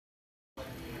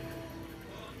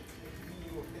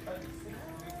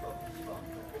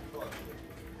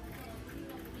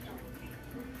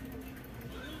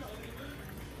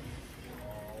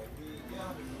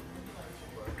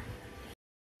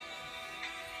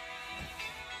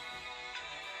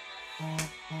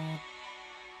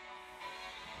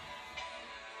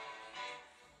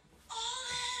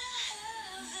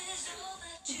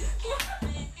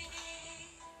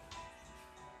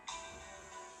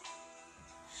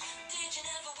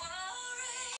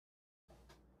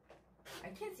I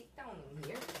can't sit down in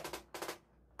here.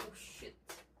 Oh shit.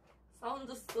 Sound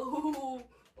so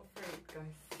afraid,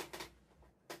 guys.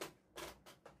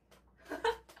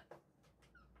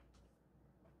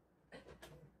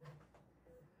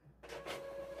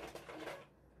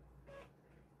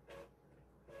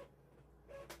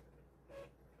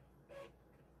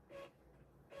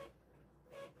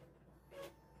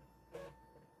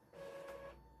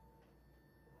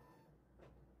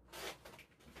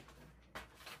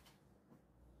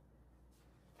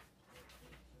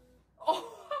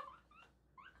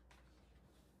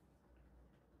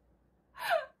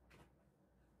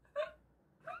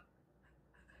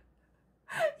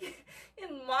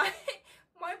 In my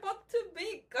butt too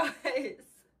big, guys.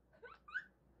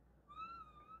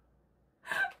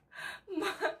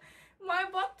 my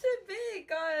butt too big,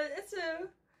 guys.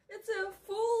 It's a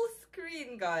full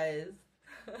screen, guys.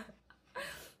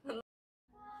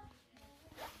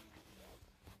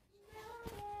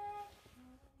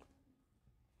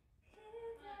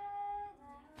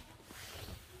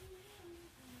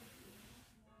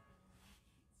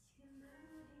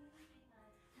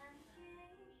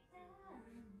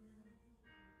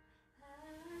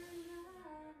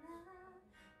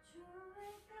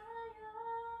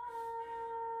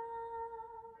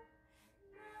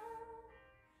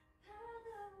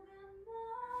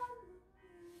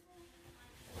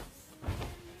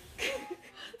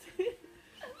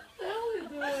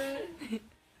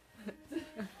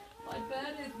 My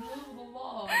bed is moved a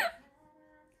lot.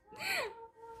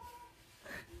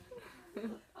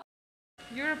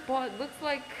 Your butt looks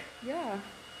like, yeah.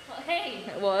 Well, hey!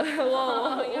 Whoa,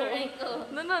 whoa. Your ankle.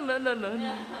 No.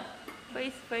 Yeah.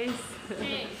 Face. Hey.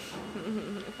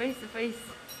 Face.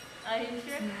 Are you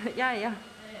sure? Yeah. Yeah.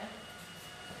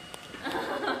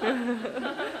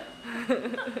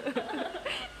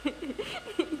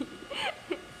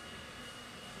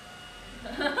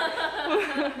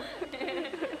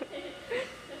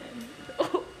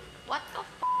 Oh, what the f?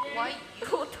 Why?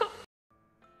 What the?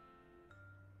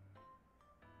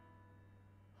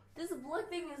 This black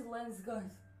thing is lens,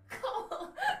 guys. Come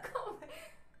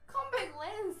back,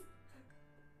 lens.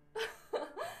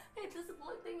 Hey, this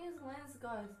black thing is lens,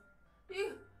 guys.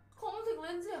 이 검은색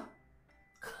렌즈야.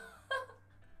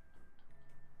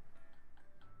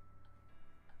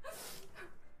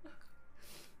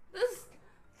 this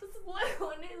black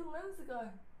one is lens, guy.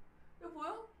 이거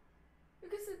보여?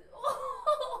 이렇게 쓰.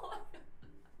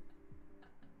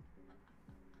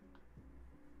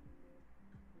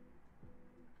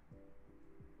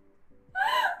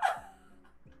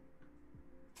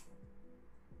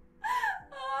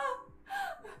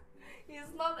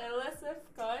 He's not LSF,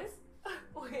 guys.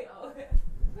 wait.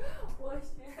 Wash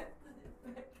your hands in it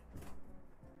back.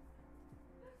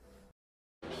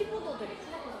 피부도 되게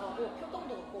푸석푸석하고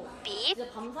표정도 그렇고 이제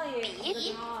밤사이에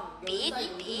beat.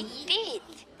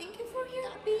 Thank you for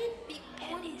your beat, big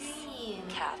Penis. queen.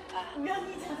 Kappa.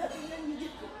 운명이잖아, 운명이지.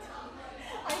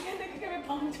 아니 근데 그게 왜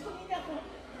방종이냐고.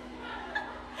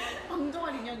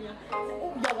 방종할 인연이야.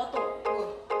 어, 야 왔다.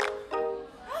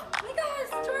 My God,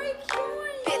 story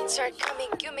cute. Bits are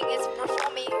kkyumingming is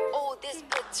performing. Oh, these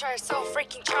bits are so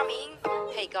freaking charming.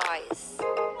 Hey guys,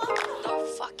 no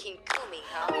fucking coming,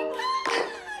 huh?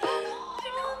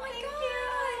 Oh my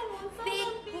God, big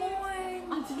morning.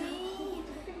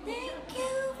 Thank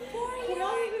you for your.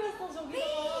 고양이 그렸어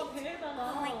저기다가 배에다가.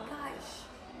 Oh my gosh.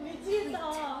 미치겠다.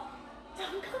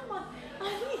 잠깐만.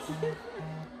 아니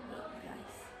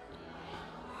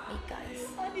Hey guys.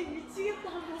 아니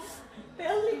미치겠다고.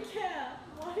 Belly cat.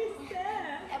 What is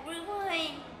that?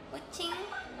 Everyone watching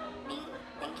me,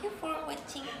 thank you for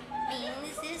watching me.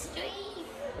 This is stream.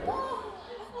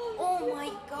 Oh my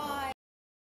God.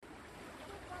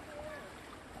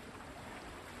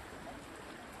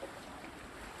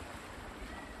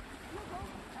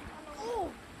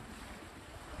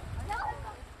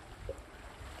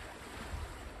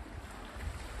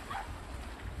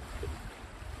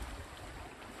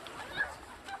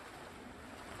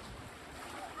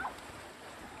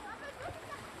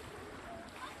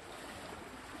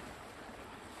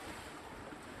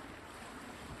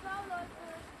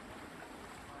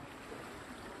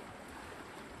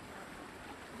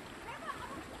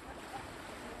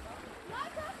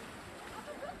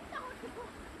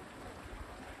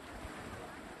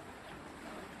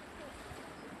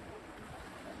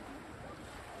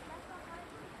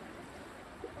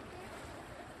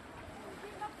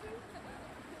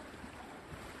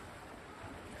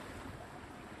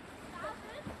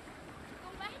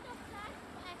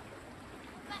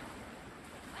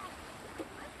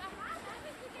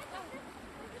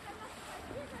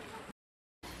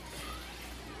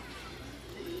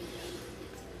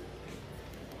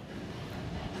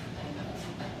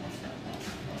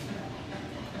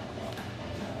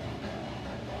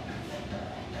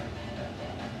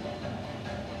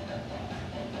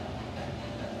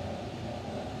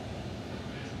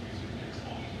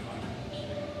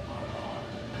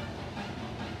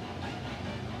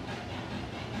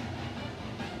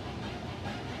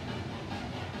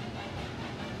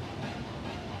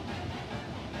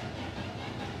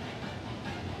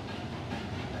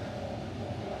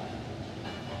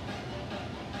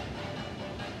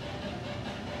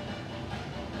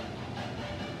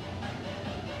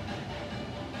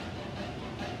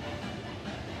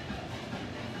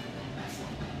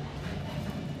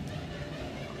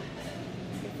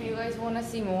 you guys want to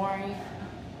see more,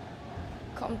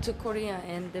 come to Korea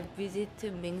and visit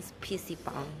Ming's PC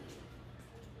Bang.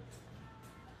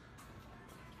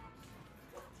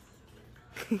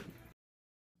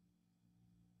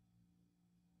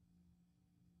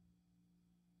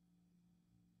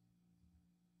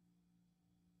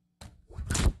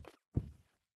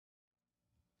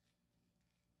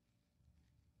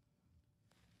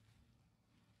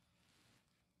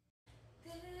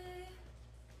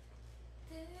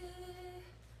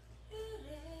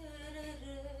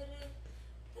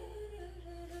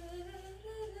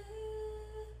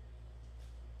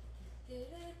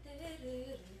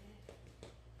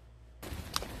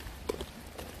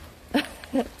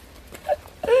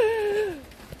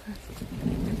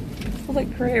 Holy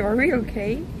crap, are we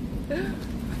okay?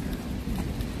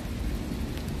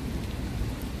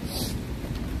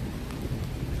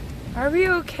 Are we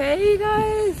okay,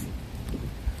 guys?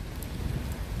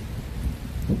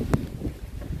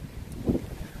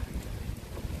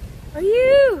 Are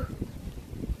you?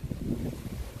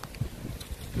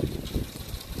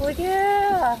 Oh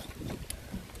yeah!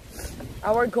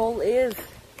 Our goal is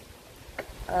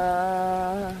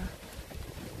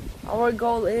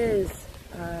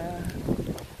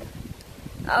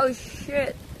oh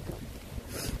shit.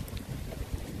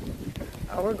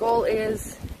 Our goal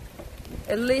is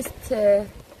at least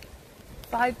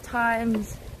 5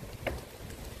 times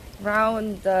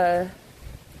round the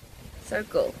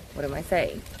circle. What am I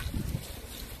saying?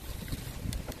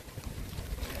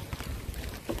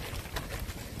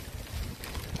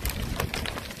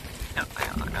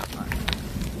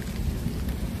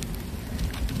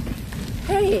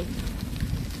 Hey,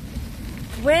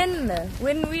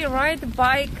 when we ride the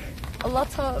bike a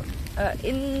lot of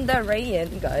in the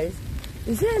rain, guys,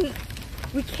 isn't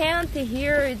we can't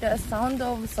hear the sound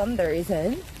of thunder,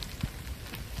 isn't?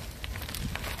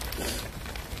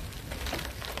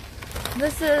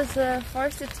 This is the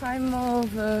first time of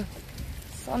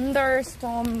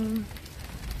thunderstorm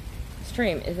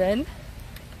stream, isn't?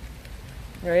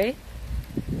 Right?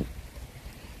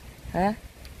 Huh?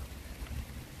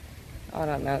 I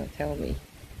don't know, tell me.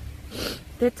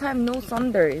 That time no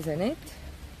thunder, isn't it?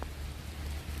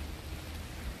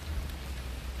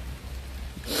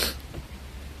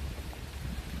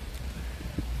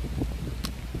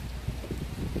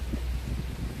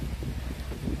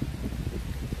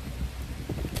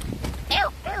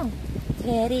 Ow, ow.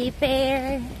 Teddy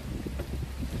bear.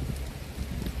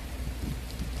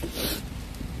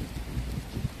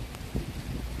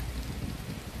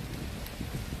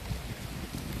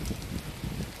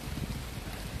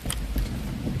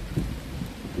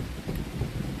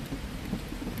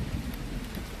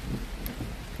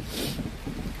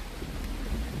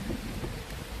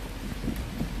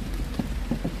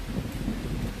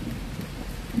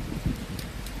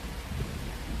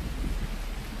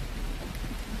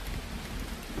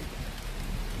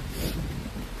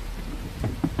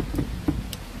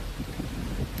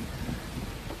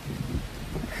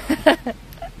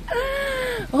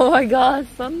 Oh my god,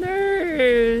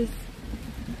 thunders!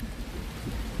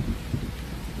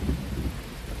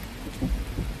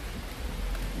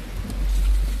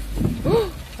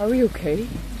 Are we okay?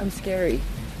 I'm scary.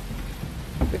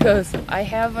 Because I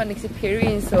have an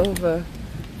experience of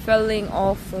falling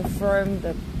off from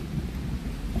the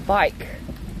bike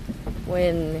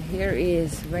when here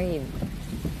is rain.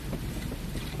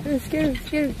 Scary,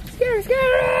 scary, scary,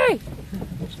 scary!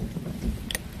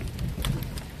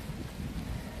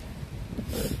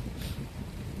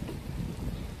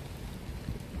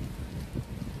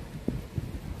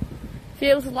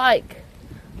 Feels like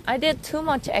I did too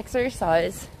much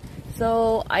exercise,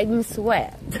 so I didn't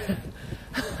sweat.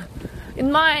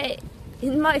 in my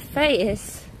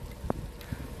face,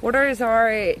 waters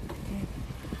are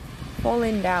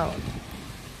falling down,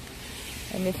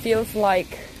 and it feels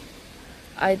like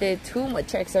I did too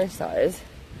much exercise.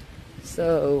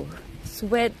 So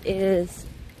sweat is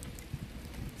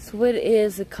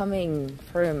coming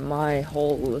from my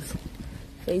holes,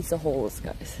 face holes,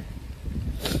 guys.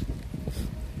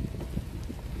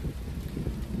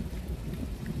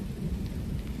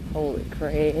 Holy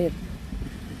crap. Hey,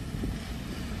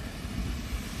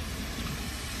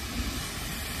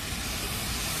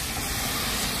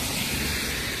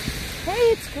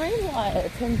 it's green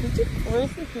light. And did you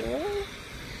close it here?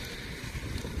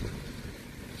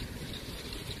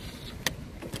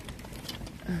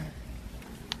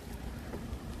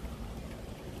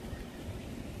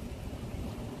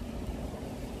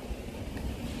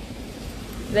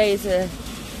 There is a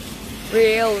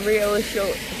real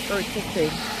short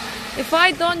ticket. If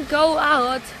I don't go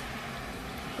out,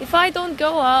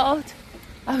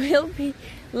 I will be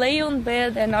lay on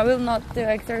bed and I will not do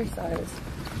exercise.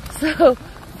 So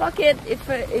fuck it, if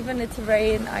even it's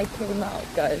rain, I came out,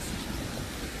 guys.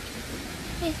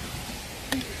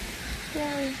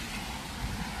 Yay.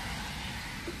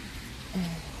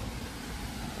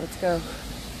 Let's go.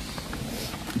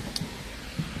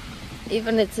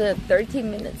 Even it's a 30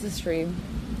 minutes stream.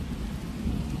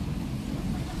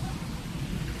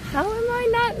 How am I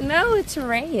not? No, it's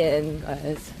rain,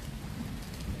 guys.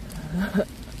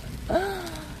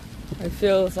 I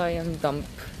feel as I am dumb.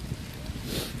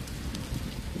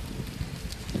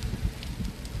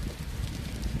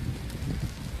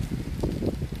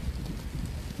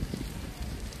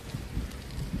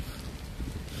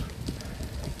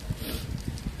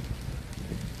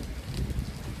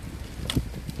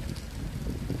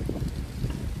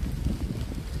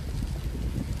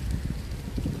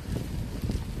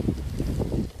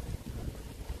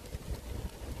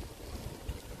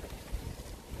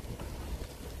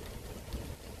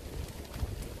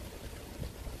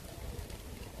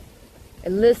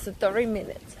 At least 30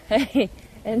 minutes. Hey,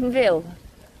 and Bill,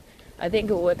 I think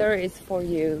weather is for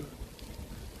you.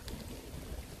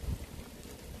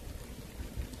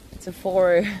 It's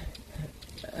for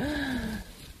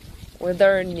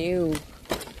weather new.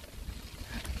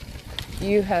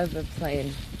 You have a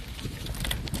plan.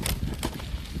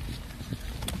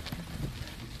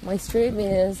 My stream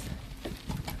is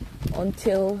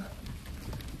until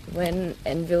when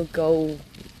Envil go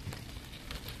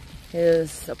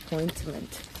his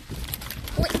appointment.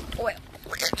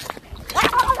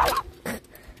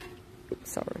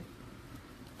 Sorry.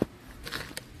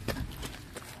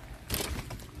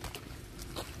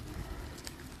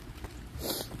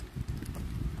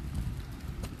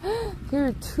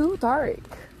 They're too dark.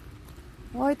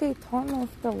 Why they turn off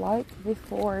the light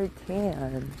before it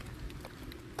can?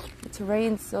 It's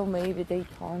rain, so maybe they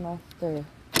turn off this.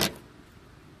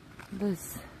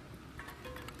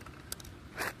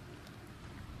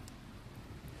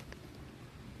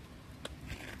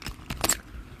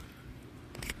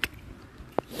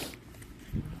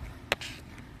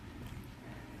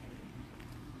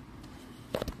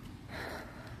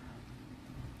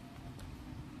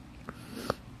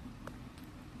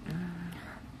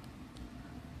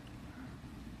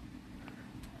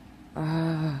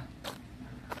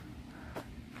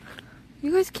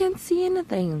 You guys can't see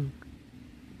anything.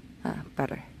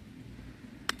 Better.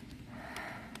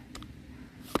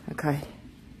 Okay,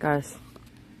 guys.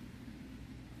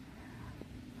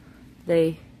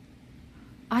 I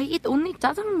eat only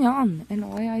jjajangmyeon, and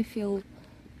why I feel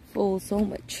full so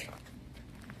much.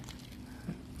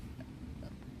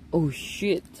 Oh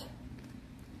shit.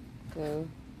 So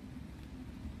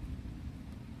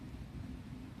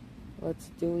let's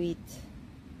do it.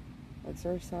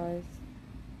 Exercise.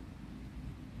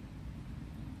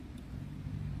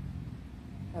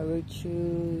 I will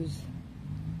choose.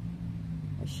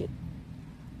 Oh shit.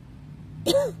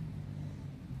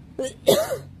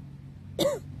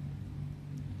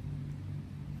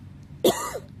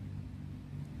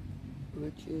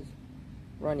 We'll choose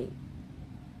running.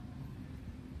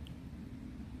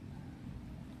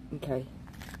 Okay.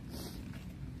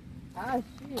 Ah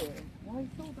shit. Why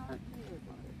so dark here?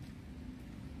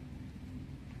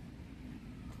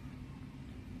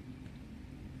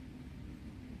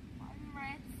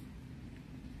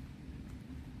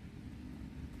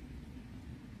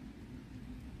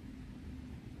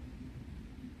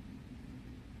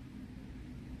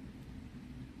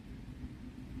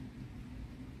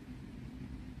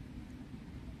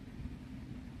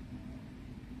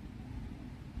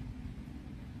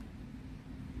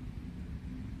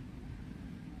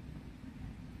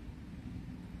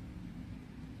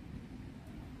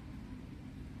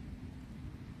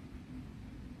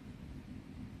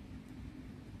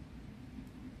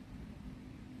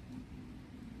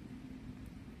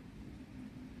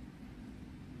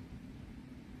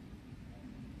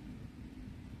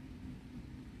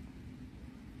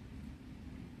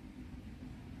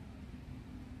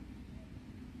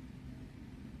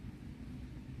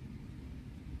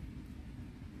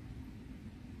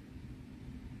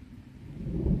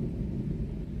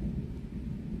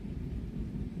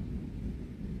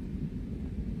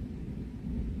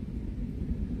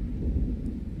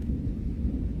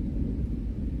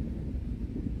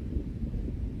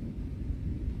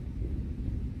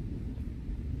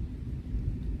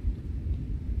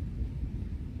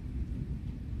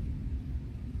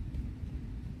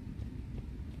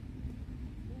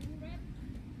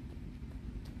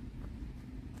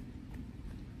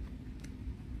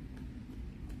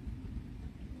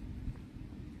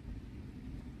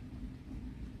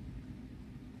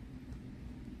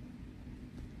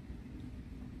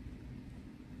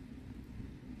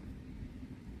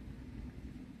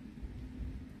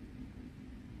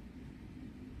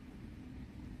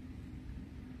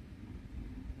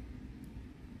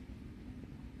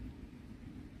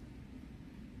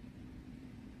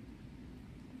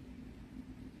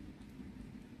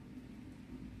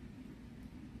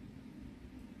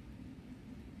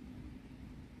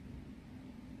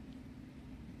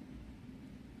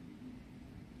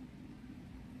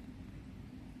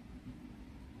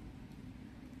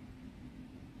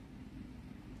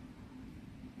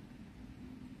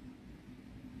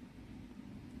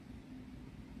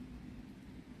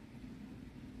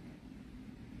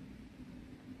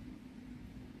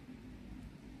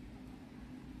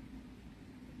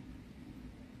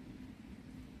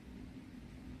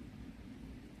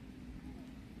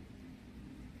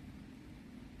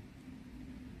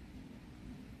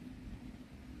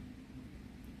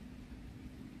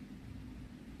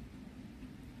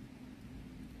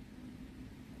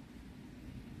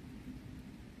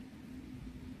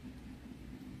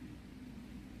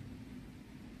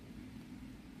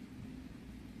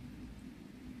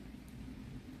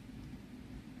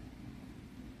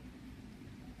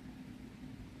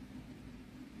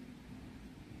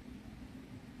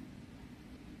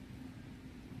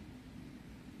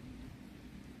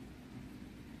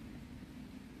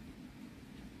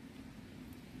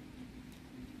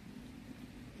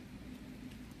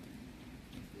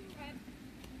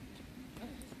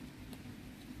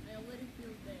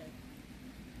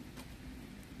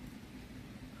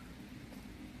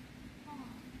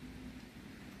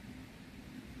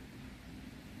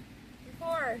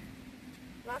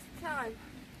 Last time,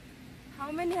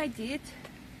 how many I did?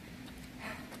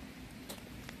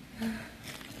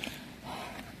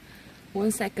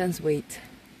 One second's wait.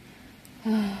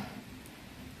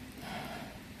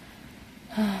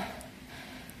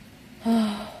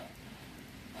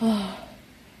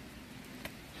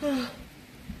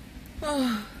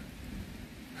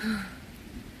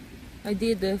 I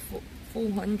did the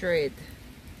 400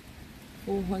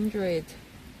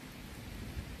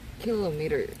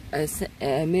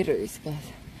 meters, guys.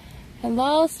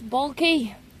 Hello,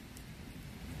 Bulky.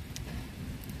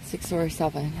 6 or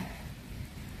 7.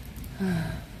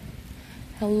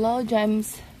 Hello,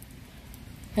 James.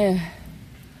 I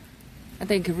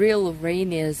think real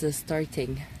rain is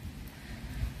starting.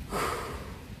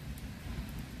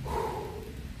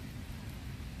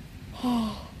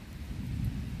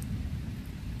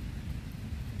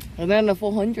 And then a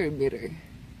 400 meter.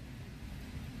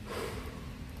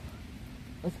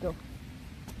 Let's go.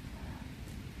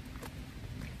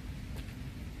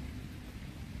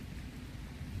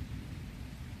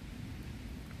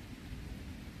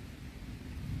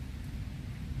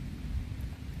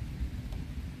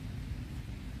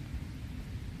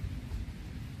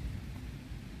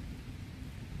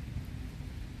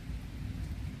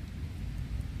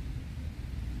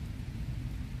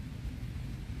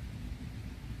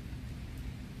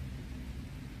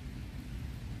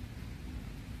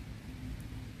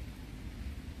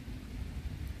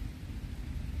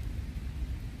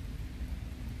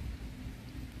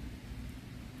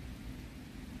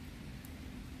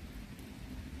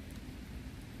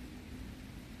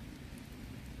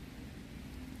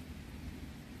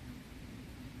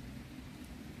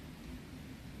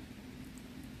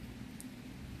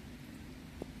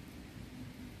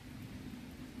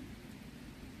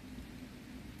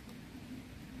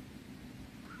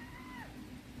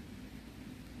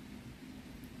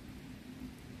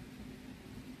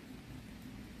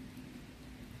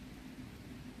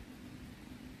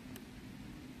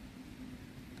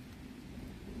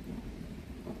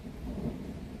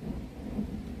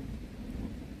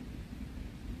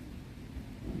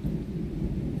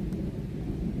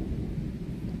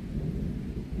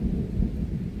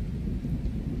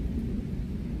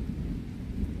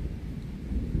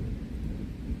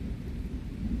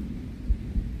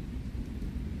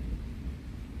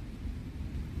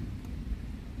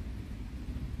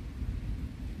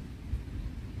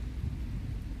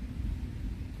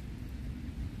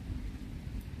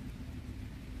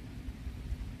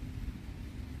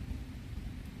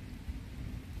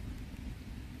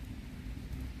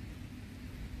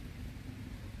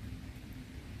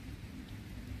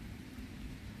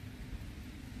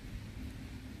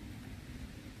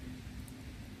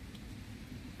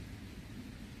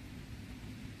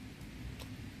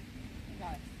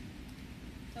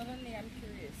 Suddenly I'm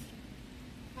curious.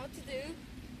 How to do?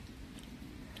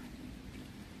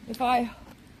 If I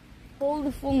hold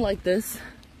the phone like this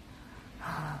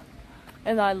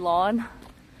and I lawn,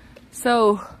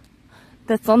 so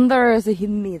the thunder is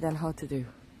hitting me, then how to do?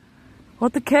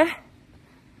 어떻게?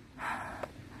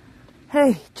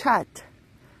 Hey, chat.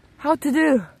 How to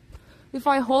do? If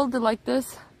I hold it like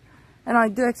this and I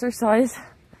do exercise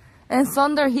and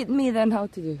thunder hit me, then how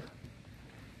to do?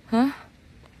 Huh?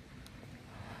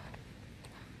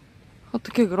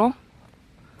 어떻게 그럼?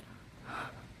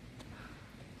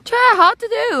 Chat, how to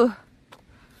do?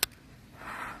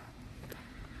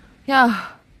 Yeah,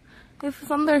 if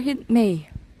thunder hit me.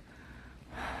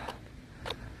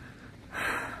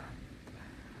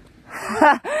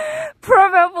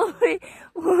 Probably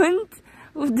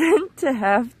wouldn't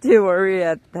have to worry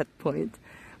at that point.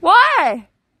 Why?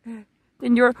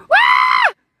 Then you're...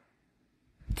 Ah!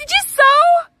 Did you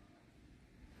sew?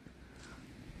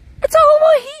 It's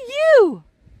almost hit you!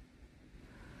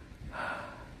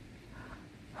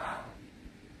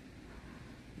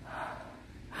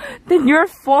 Then your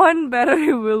phone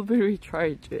battery will be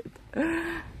recharged.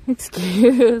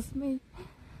 Excuse me.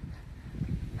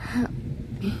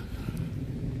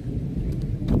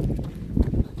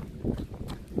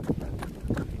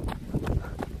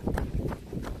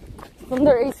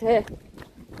 Thunder is here.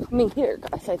 Coming here,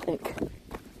 guys, I think.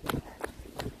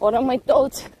 One of my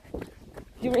thoughts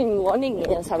during running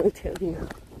is, I will tell you.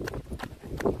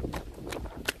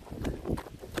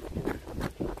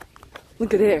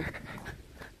 Look at there.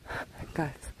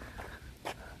 Guys.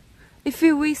 If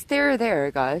we stare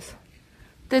there, guys,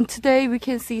 then today we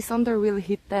can see thunder will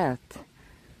hit that.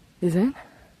 Is it?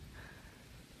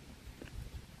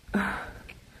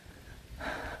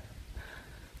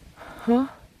 Huh?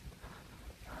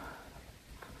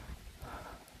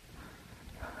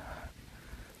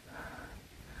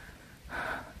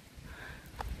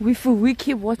 if we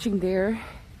keep watching there,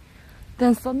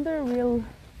 then thunder will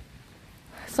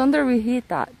hit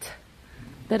that.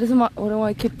 That is what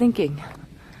I keep thinking.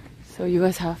 So you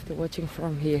guys have to watching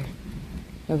from here.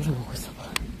 여기서 보고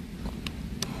있어봐.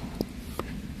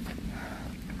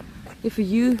 If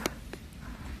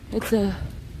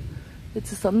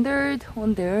it's thundered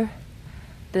on there,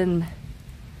 then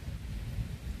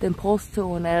post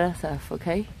on LSF,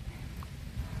 okay?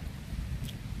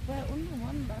 왜 오늘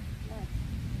완다?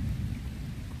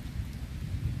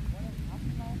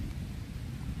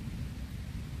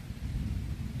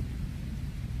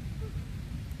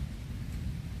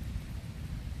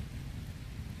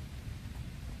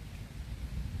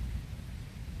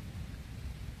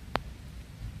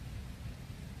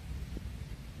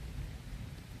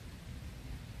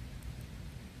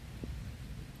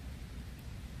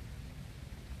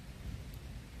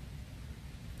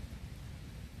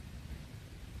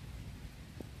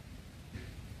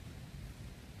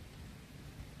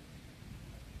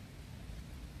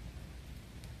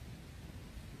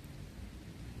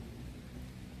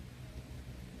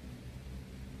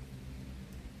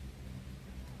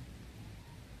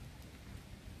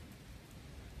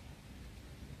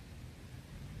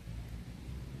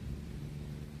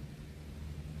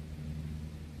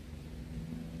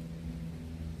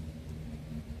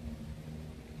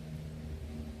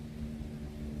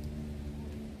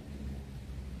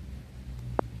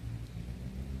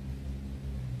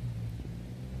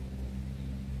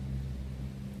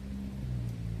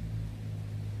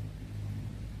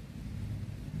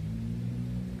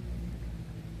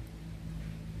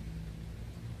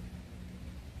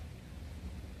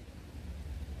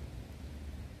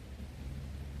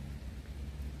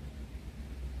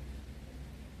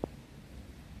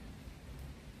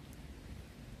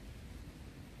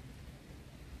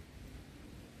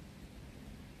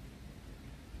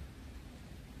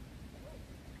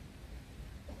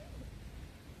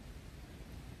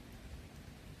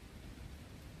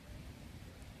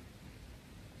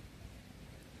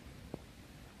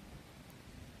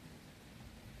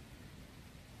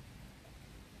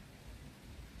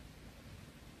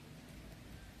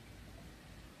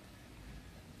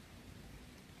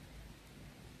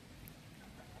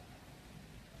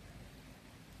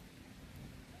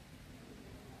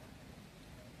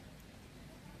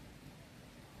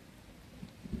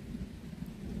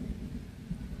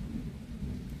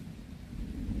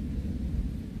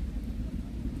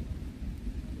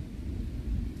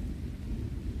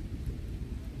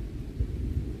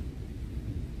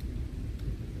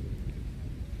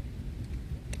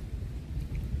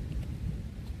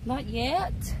 Not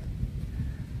yet.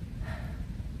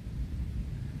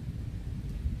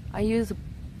 I use a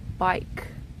bike.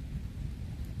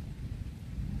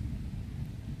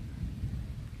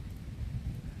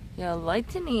 Yeah,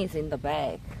 lightning is in the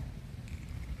back.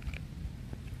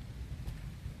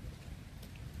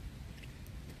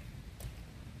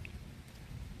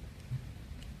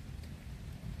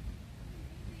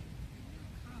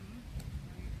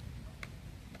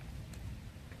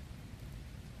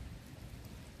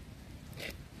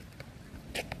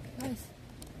 Guys,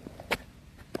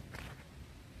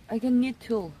 I can need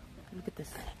tool. Look at this.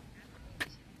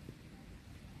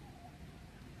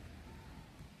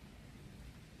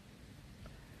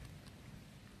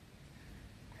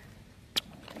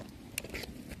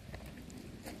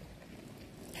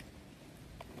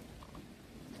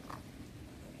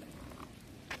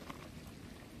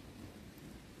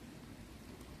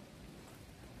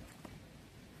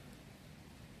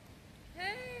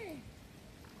 Hey!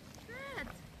 Fred!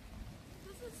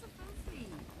 This is so fancy.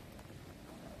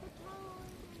 So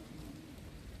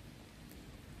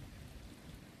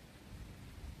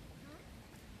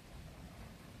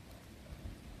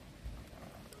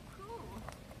cool.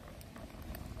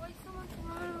 Why someone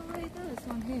far away this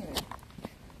on here?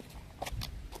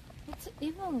 It's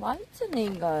even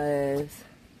lightning, guys.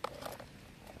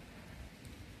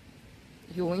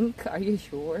 Yoink, are you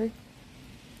sure?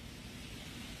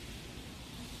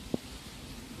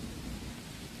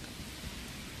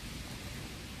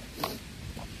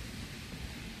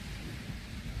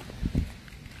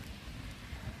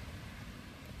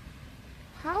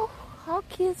 How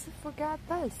kids forgot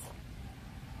this?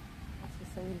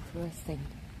 That's so interesting.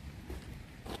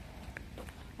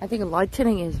 I think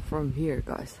lightning is from here,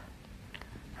 guys.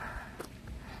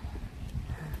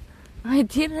 I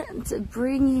didn't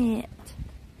bring it.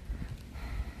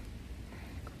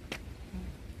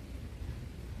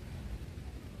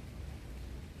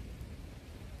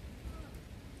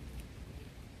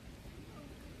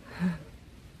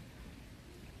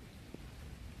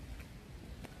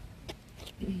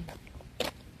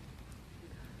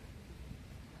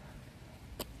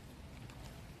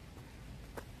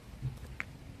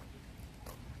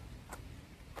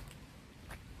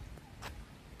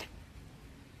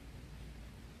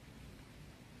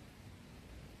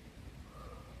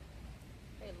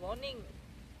 running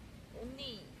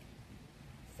only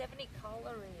 70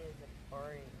 calories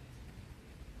burned.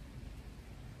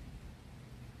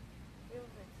 Feels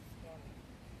like scary.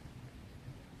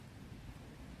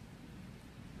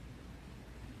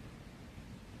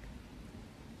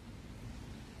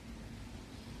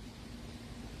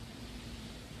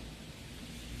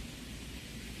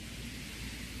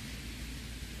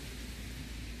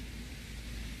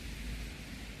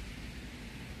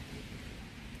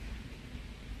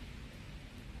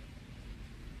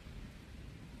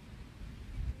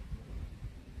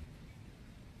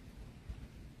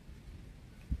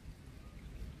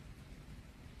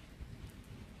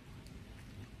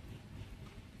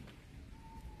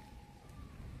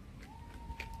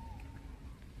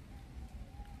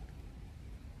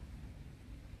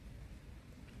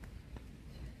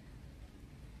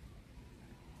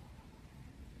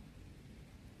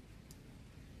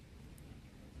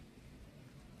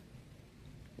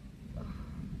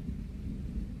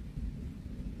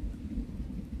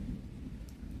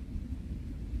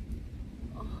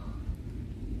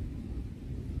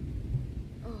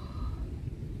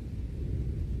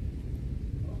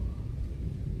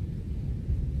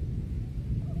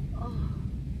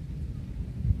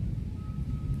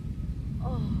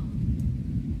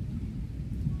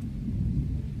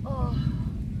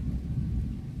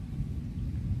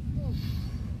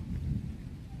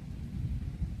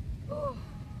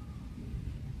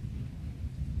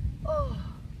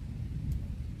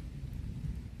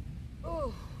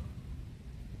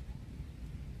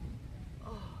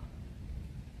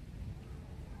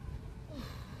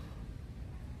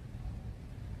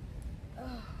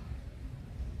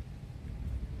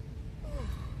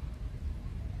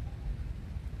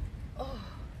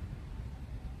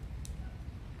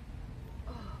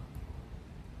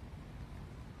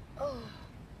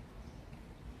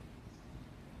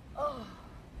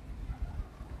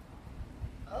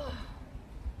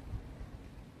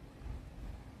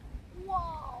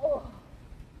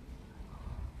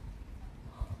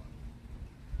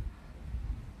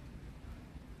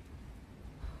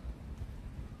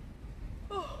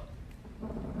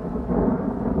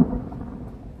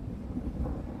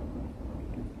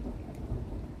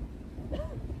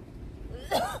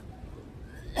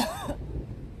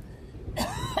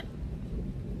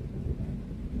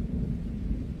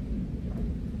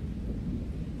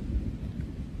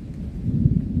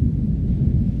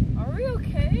 Are we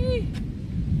okay?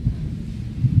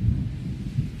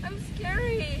 I'm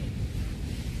scary.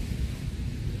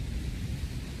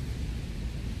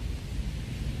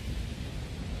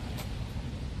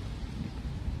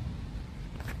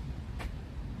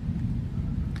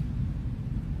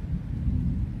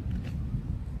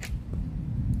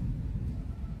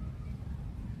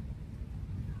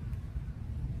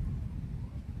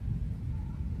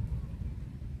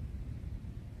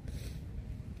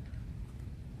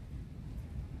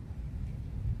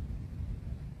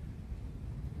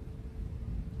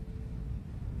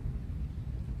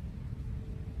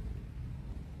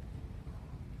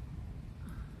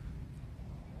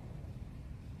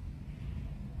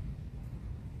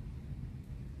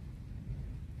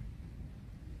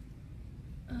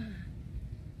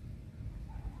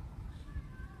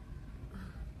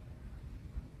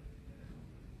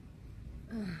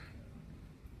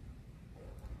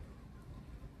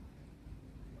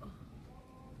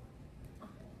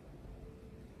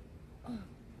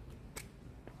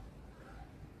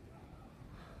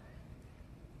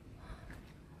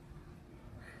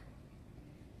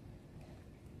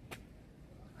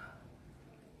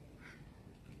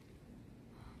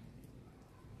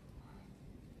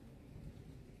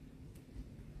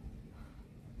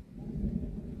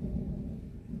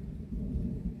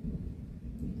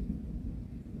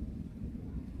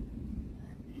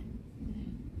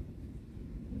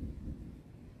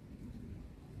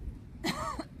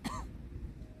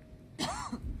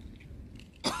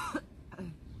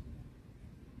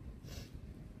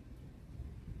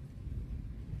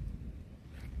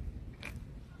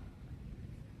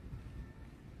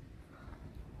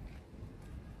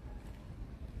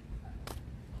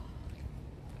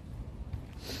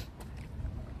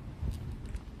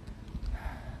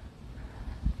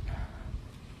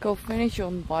 Go finish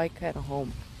your bike at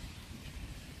home.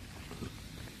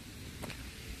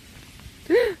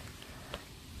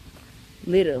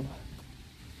 Little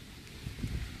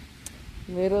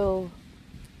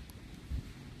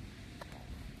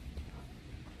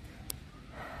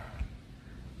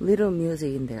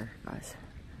music in there, guys.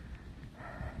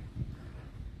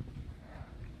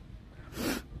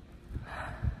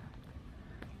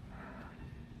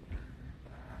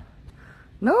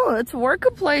 No, it's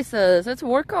workplaces. It's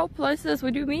workout places.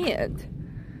 What do you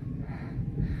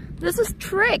mean? This is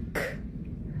trick.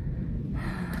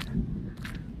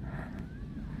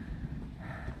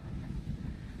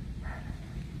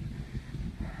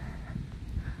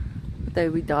 Day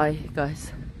we die,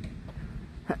 guys.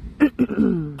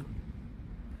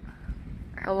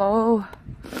 Hello.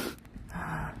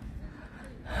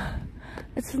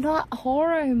 It's not a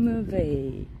horror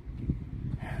movie.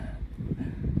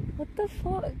 What the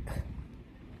fuck?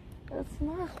 It's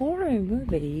not a horror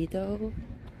movie though.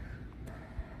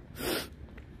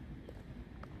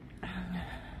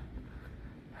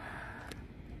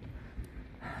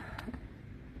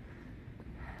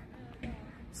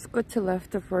 Let's go to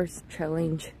left the first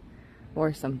challenge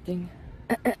or something.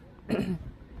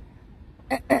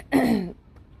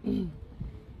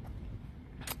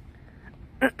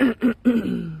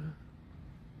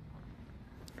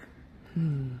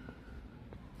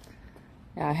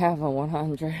 Yeah, I have a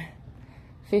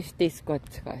 150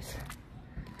 squats, guys.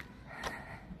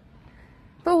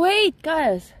 But wait,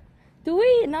 guys, do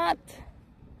we not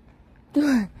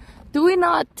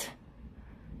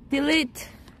delete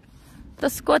the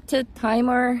squatted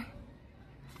timer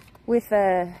with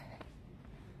a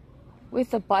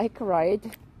bike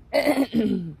ride?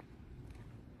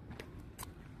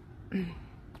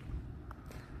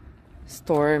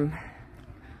 Storm.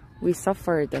 We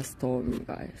suffered a storm,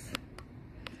 guys.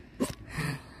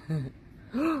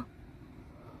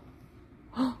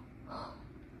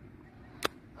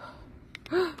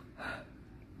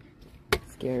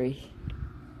 Scary.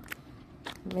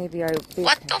 Maybe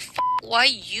What the f? Why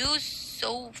you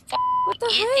so What the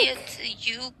idiot? heck?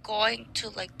 You going to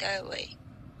like that way?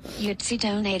 Yutzi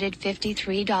donated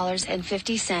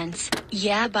 $53.50.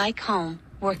 Yeah, bike home.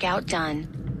 Workout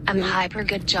done. I'm hyper,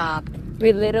 good job.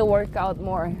 We little work out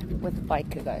more with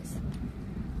bike, guys.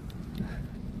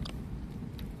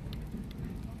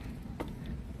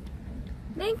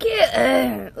 Thank you.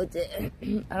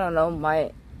 I don't know,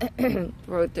 my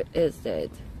throat is dead.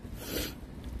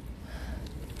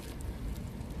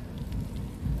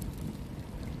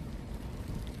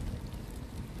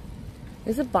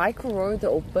 Is the bike road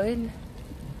open?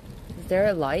 Is there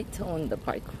a light on the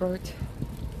bike road?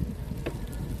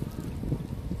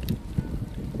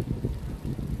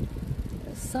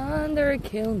 Thunder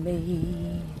kill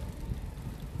me.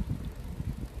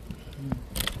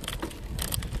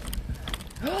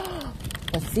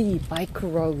 Let's see, bike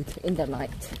road in the night.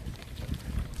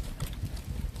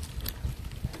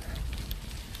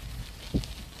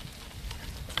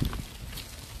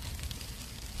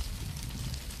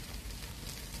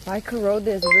 Bike road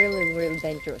is really, really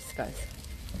dangerous, guys.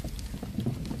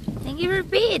 Thank you for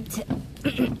beat.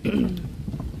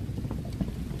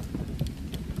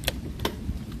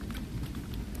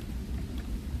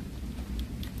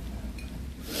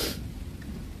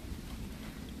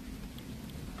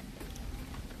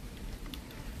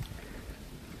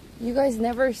 You guys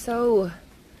never saw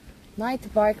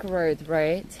night bike road,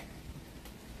 right?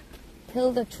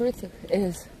 Tell the truth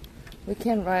is, we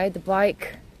can ride the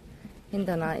bike in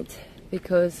the night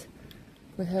because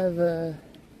we have a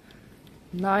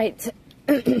night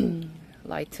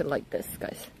light like this,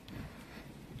 guys.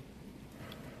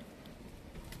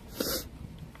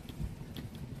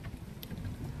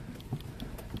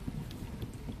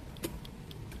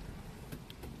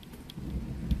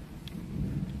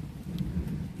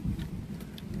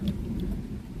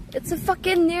 It's a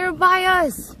fucking nearby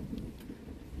us.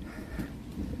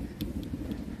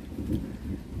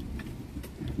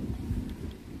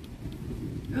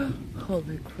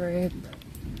 Holy crap.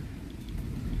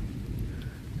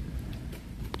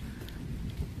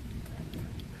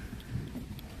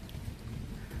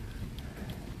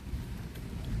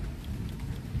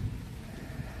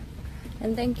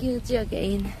 And thank you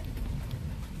again.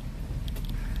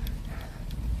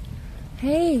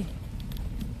 Hey,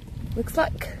 looks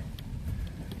like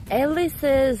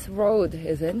Alice's road,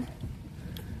 isn't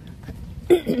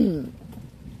it?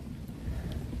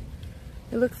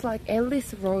 It looks like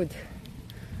Alice Road.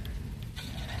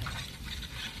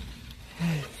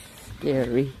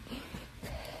 Scary.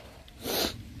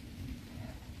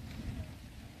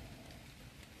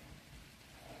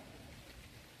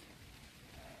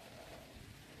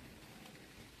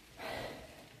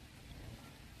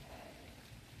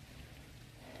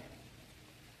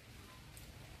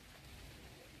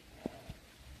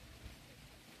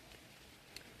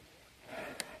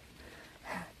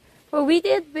 Well, we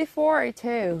did before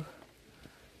too.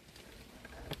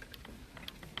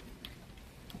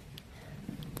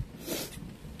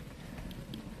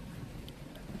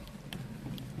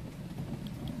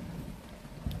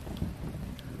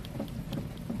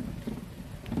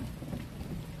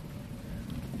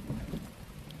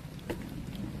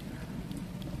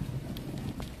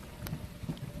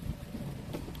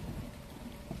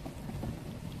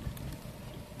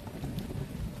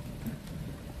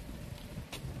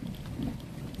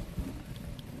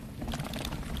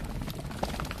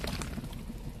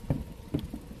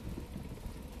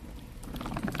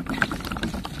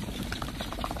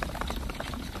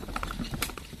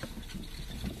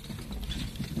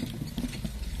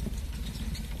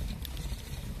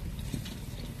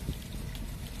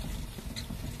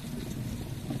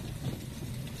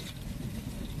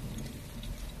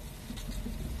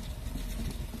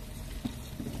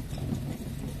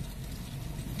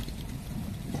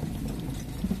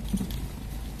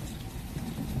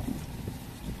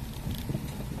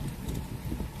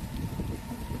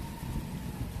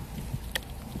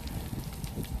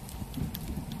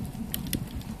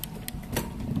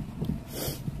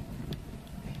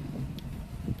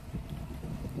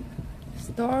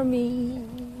 Stormy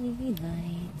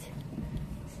night,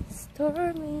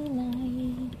 stormy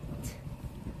night.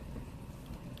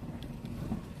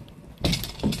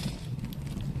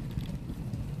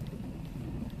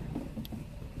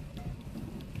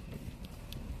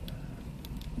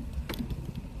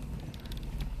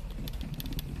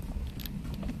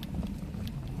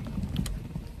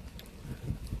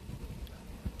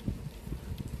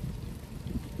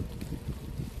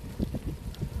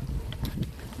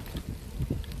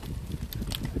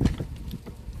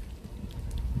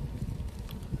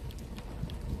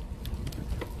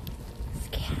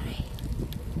 Scary.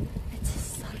 It's a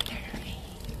thunder rain.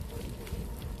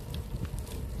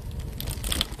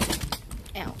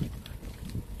 Ow.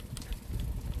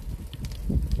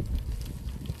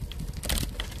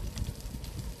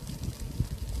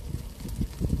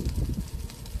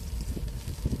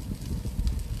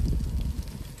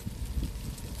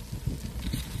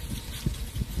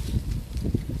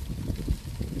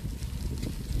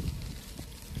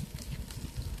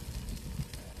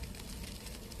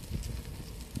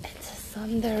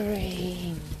 Thunder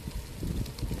rain.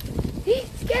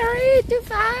 Scary! Too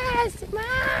fast!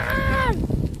 Mom!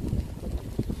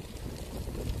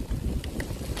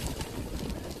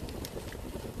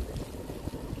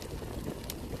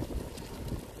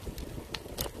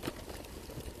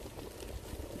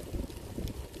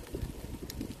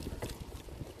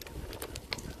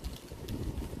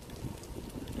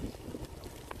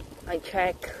 I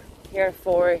check here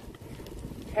for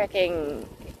checking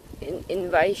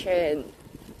invasion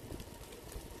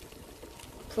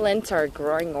plants are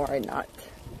growing or not.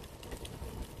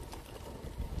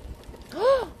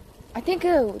 I think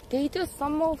they do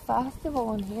summer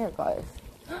festival in here, guys.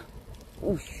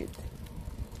 Oh shit.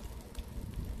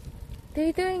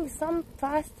 They doing some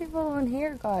festival in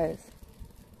here, guys.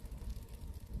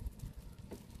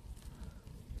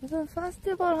 무슨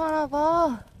festival 하나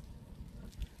봐.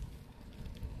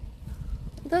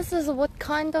 This is what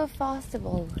kind of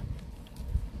festival?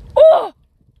 Oh!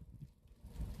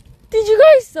 Did you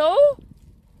guys saw?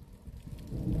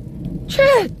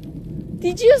 Chat!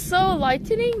 Did you saw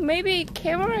lightning? Maybe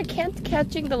camera can't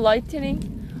catching the lightning.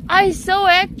 I saw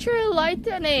actual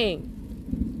lightning.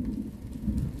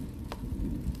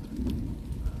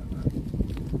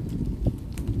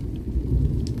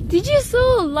 Did you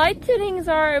saw lightnings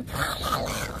are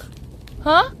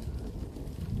huh?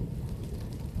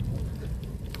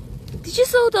 Did you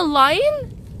saw the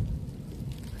lion?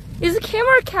 Is the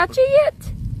camera catching it?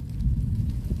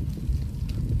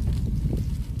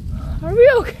 Are we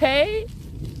okay?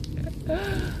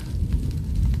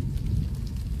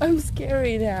 I'm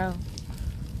scary now.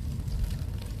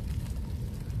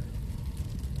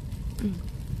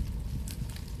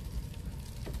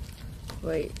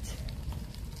 Wait.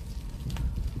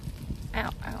 Ow,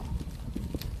 ow.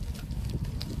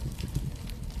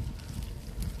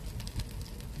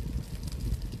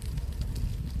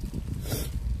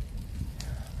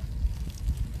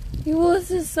 It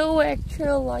was so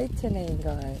actual lightning,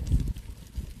 guys.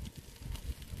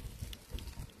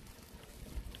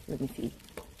 Let me see.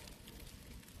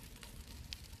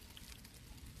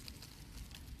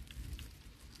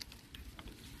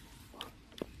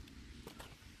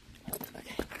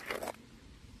 Okay.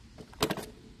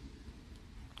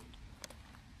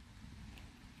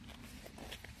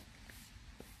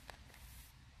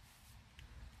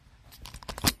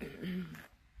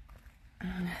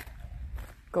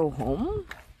 Go home?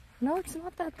 No, it's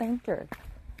not that dangerous.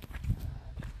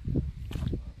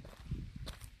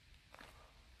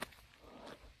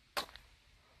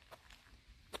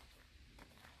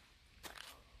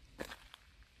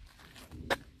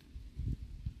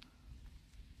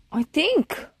 I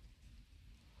think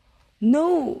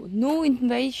no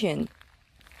invasion,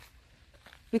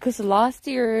 because last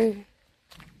year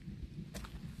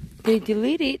they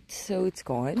deleted it, so it's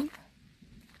gone.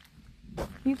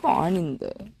 이거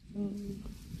아닌데.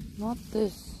 Not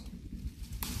this.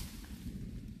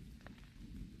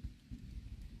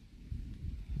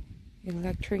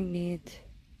 Electric need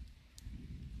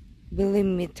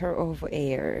millimeter of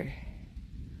air.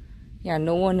 Yeah,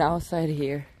 no one outside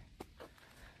here.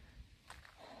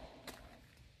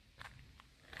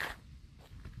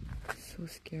 So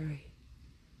scary.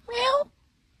 Meow.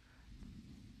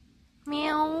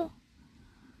 Meow.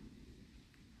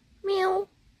 Meow.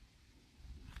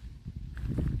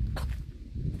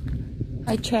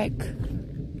 I check.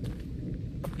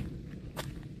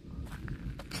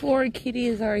 4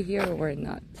 kitties are here or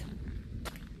not.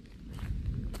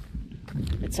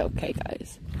 It's okay,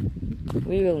 guys.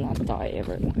 We will not die,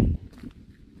 everyone.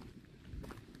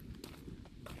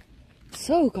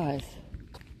 So, guys,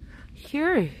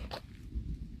 here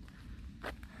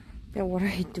Then what are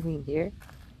you doing here?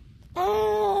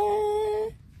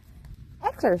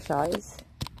 Exercise.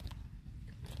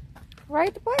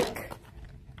 Ride the bike.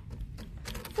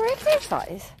 For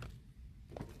exercise.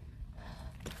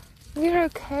 You're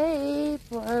okay,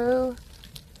 bro.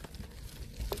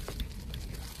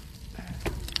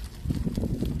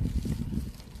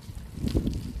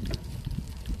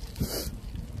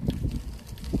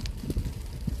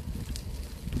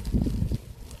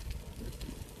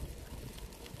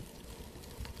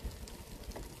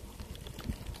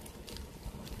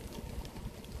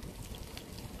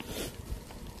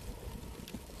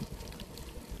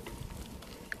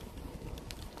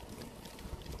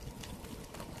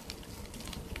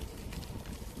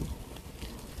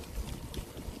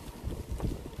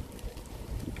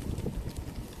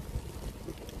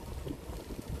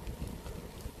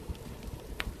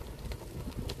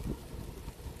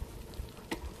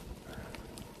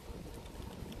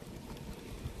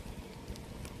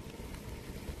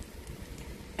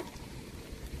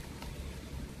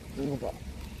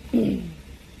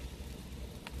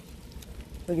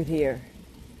 Look at here.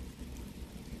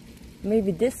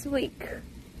 Maybe this week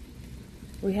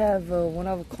we have one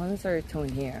of a concert on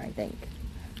here, I think.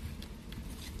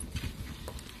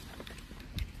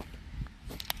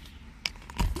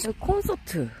 The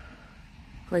concert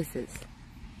places.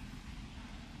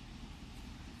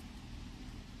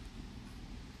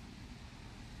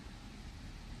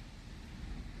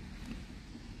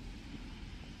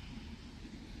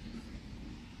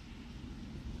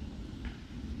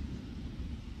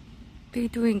 They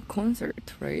doing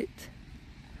concert, right?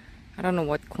 I don't know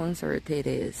what concert it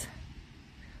is.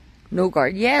 No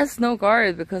guard. Yes, no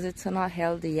guard because it's not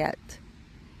held yet.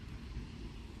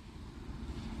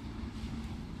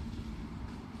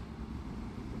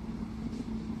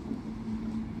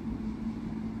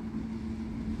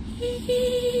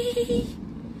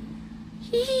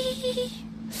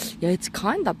 Yeah, it's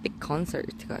kind of big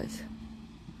concert, guys.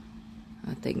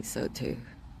 I think so too.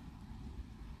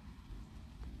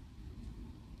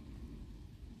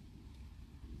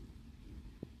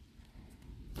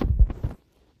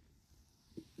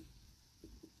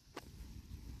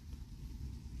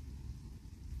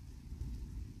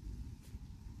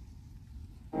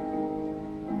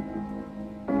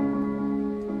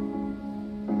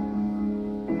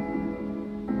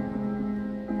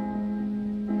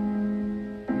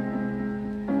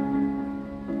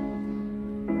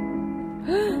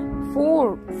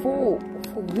 Four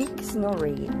weeks no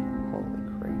rain. Holy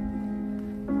crap.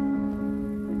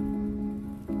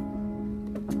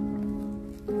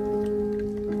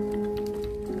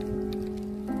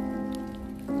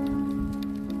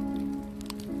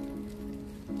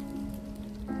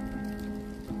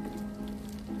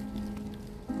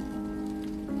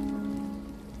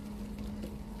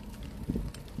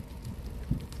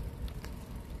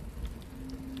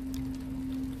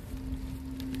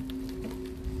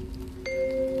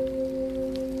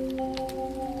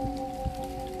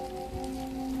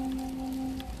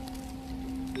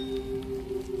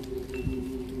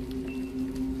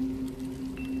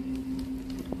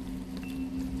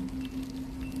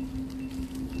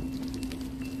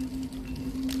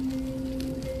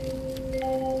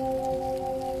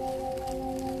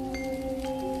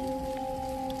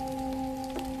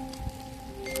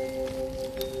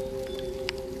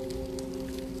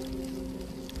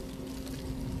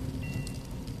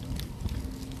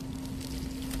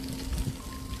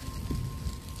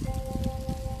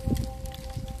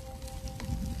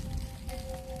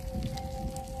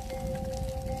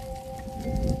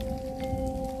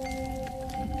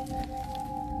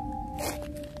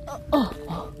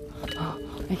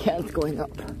 I can't going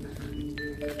up.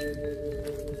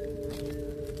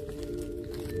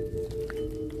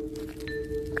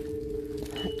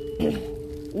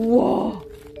 Whoa!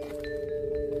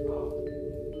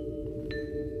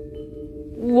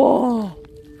 Whoa!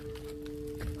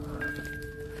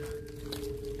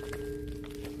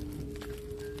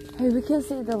 Hey, we can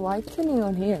see the lightning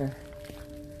on here.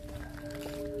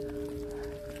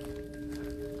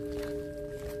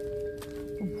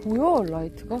 뭐야,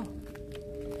 라이트가?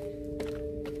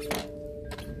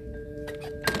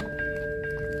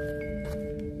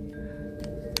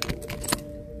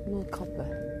 No copper.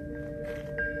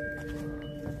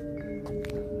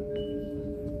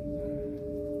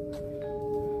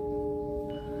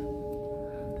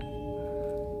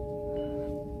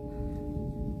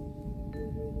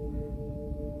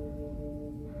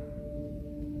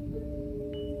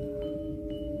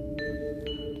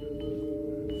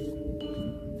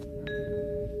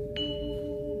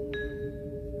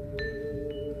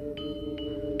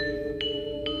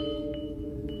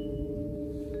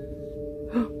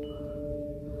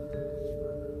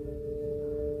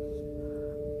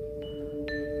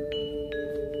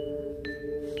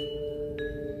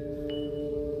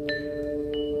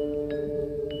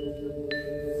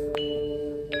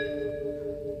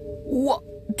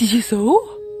 Did you saw?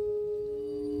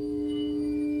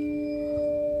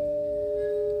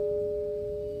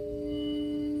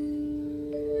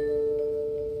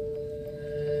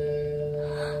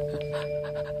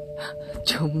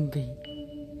 Zombie.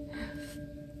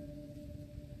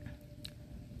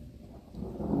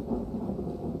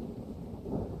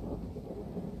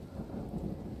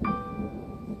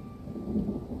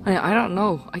 I don't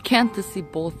know. I can't see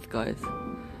both, guys.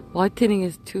 Lightning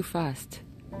is too fast.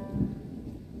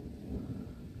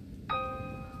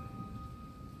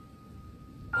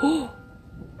 Oh!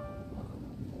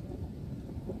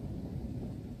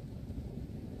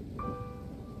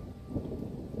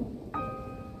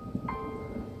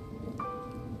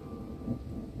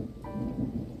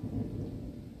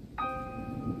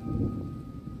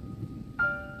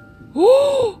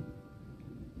 Oh!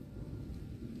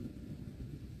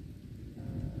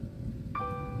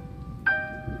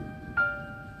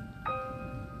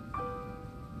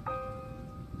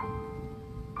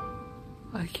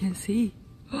 I can see.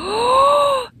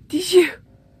 Oh! Did you?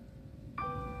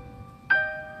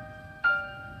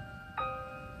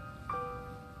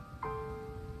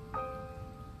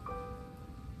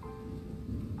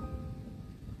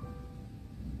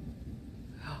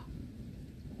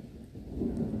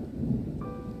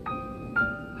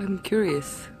 I'm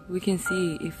curious. We can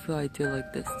see if I do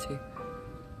like this too.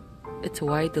 It's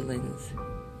wide lens.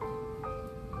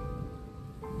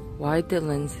 Wide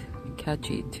lens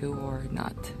catchy too or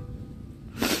not?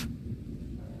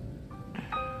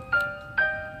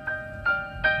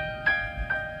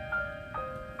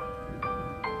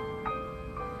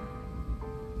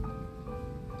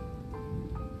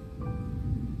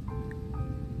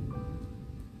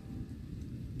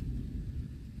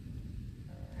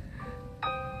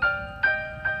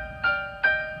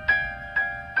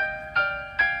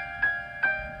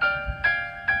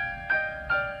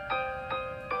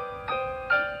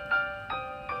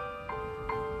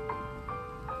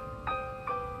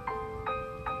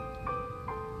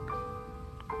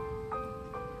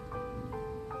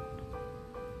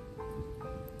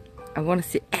 I want to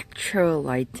see actual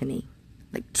lightning.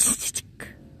 Like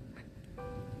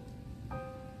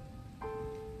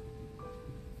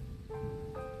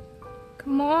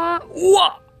come on. Whoa!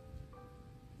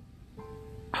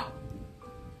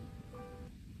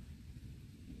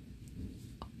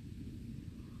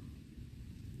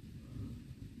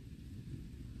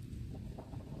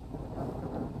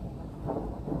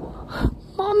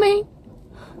 Mommy.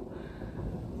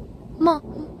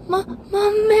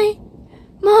 Mommy.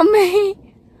 Mommy!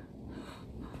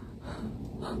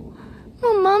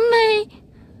 Oh, mommy!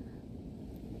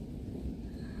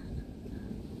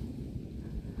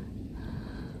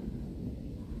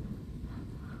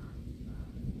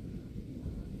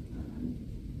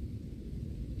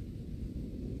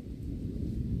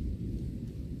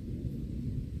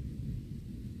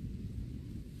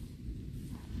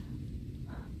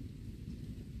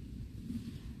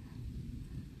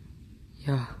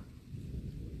 Yeah.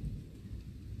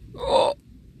 Oh!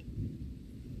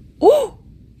 Oh!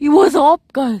 It was up,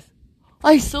 guys.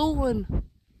 I saw one.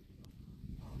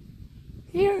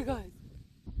 Here, guys.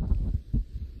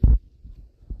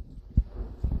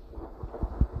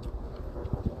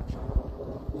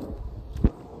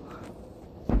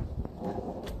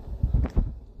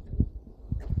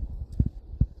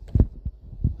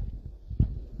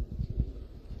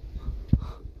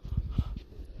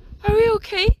 Are we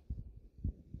okay?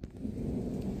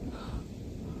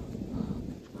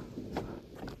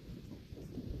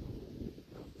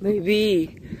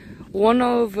 Maybe one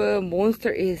of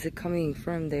monster is coming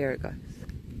from there, guys.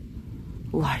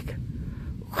 Like,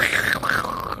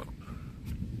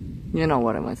 you know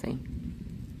what am I saying?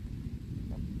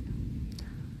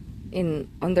 In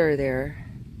under there,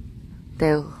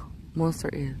 the monster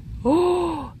is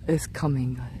is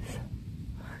coming, guys.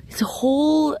 It's a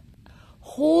whole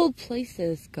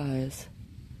places, guys.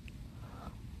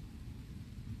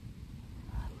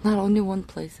 Not only one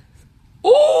places.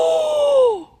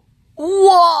 Oh!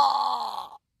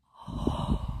 Wow!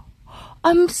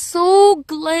 I'm so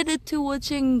glad to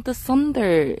watching the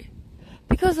thunder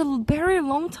because a very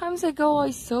long times ago I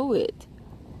saw it.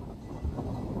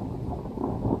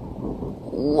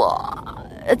 Wow!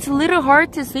 It's a little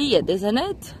hard to see it, isn't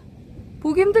it?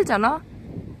 보기 힘들잖아?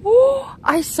 Oh,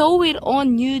 I saw it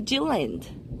on New Zealand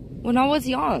when I was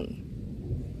young.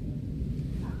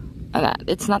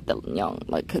 It's not that young,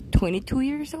 like 22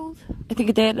 years old. I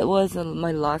think that was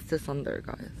my last thunder,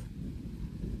 guys.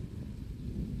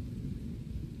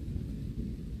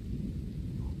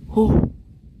 Oh.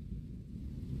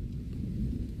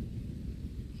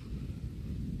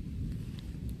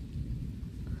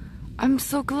 I'm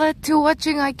so glad to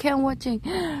watching. I can watching.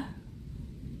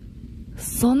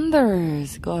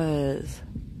 Thunders, guys.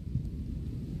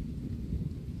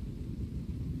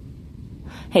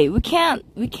 Hey, we can't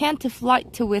fly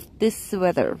with this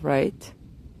weather, right?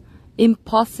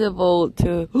 Impossible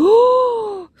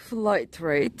to flight,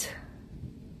 right?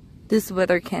 This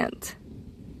weather can't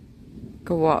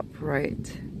go up,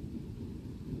 right?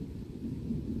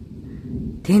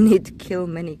 They need to kill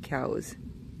many cows.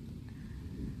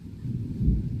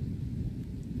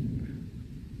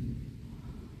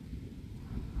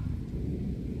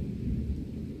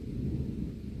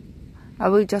 I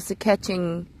will just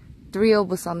catching 3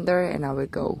 of thunder and I will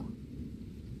go.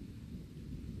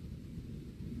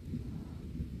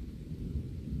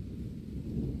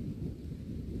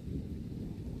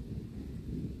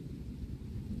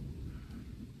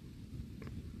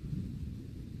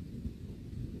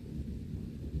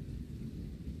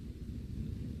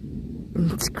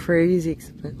 It's crazy.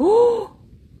 Oh,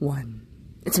 1.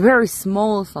 It's very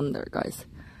small thunder, guys.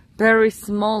 Very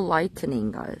small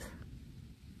lightning, guys.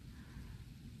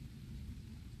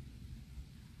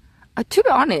 To be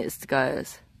honest,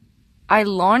 guys, I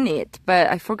learned it, but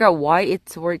I forgot why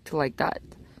it's worked like that.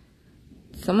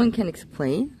 Someone can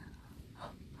explain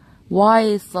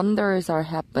why thunders are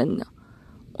happen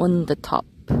on the top?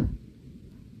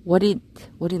 What it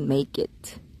make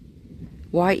it?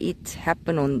 Why it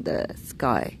happen on the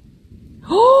sky?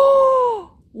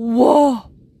 Oh, whoa!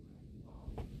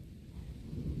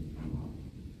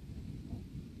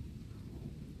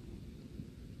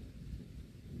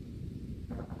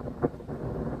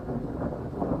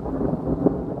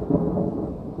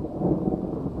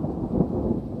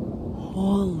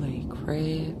 Holy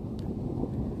crap.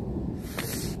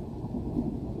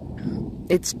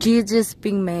 It's Jesus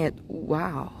being made.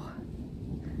 Wow.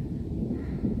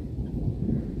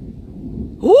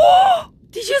 Oh!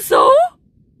 Did you saw?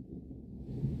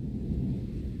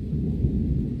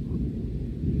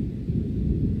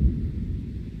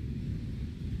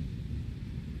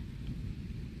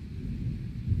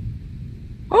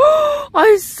 Oh!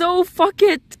 I saw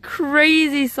fucking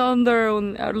crazy thunder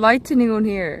on lightning on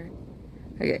here.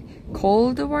 Okay,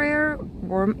 cold air,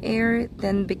 warm air,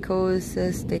 then because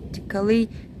statically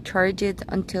charged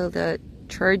until the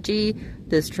charge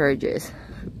discharges.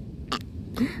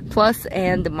 Plus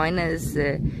and minus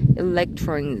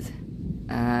electrons,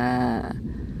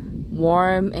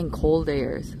 warm and cold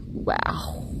airs.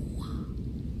 Wow.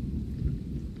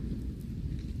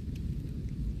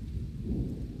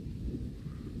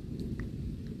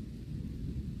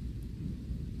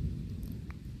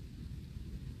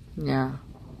 Yeah,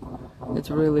 it's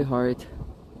really hard.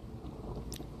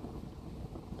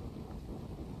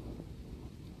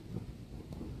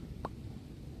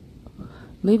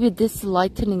 Maybe this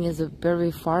lightning is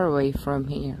very far away from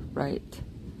here, right?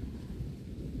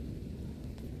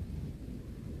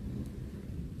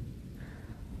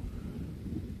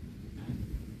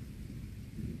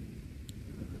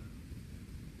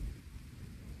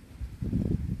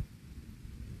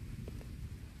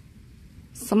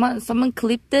 Someone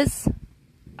clip this.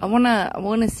 I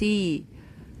wanna see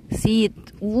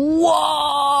it.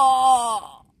 Whoa!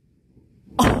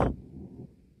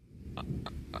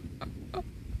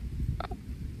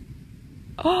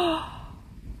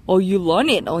 Oh, you learn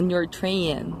it on your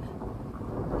train.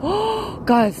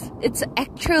 Guys, it's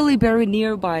actually very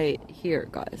nearby here,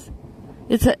 guys.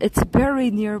 It's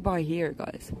very nearby here,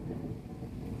 guys.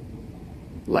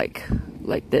 Like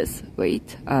this.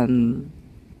 Wait.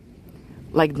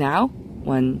 Like now.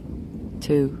 1,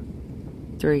 2,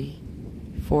 3,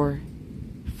 4,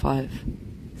 5,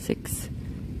 6,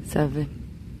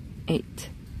 7, 8,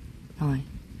 9,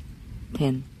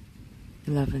 10,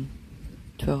 11,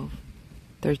 12,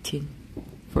 13,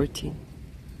 14,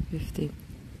 15,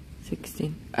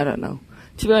 16. I don't know.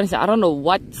 To be honest, I don't know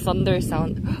what thunder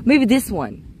sound. Maybe this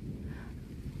one.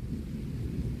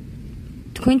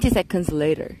 20 seconds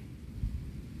later.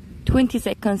 20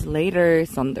 seconds later,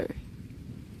 thunder.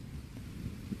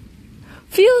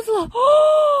 Feels like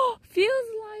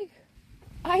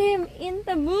I am in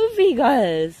the movie,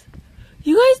 guys.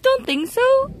 You guys don't think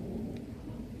so?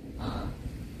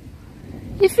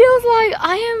 It feels like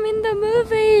I am in the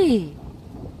movie.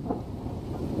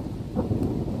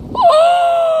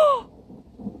 Oh!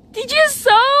 Did you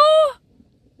saw?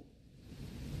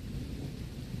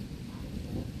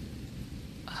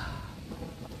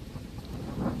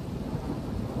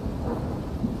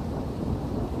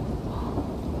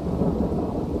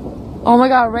 Oh my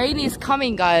god, rain is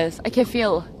coming, guys. I can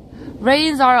feel.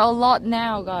 Rains are a lot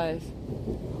now, guys.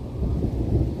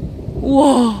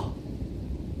 Whoa.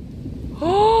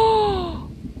 Oh,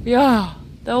 yeah.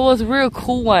 That was a real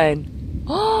cool one.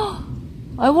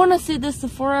 I want to see this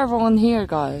forever on here,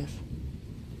 guys.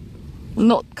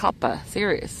 Not kappa,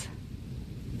 serious.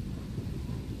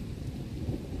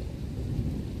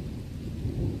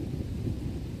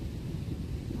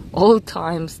 Old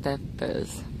time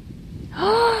steppers.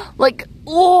 Like,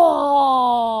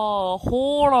 whoa,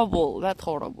 horrible. That's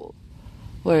horrible.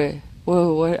 Wait,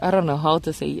 I don't know how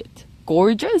to say it.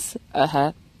 Gorgeous?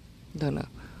 Don't know.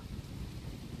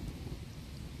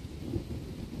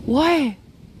 Why?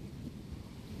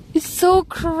 It's so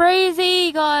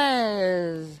crazy,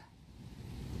 guys.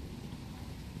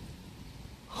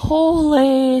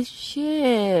 Holy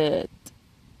shit.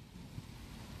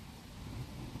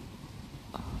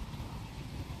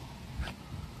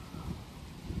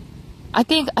 I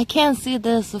think I can't see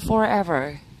this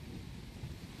forever.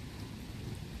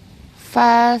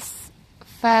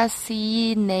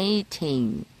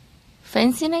 Fascinating.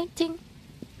 Fascinating?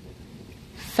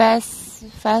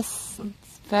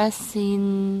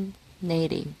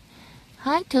 Fascinating.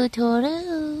 Hi,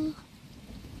 Totoro.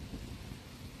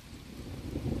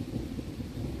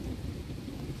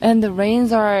 And the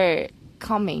rains are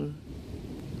coming.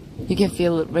 You can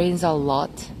feel it rains a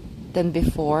lot than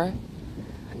before.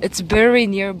 It's very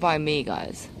nearby me,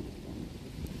 guys.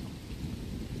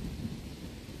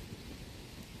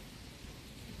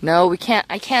 No, we can't.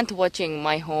 I can't watching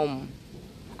my home.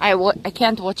 I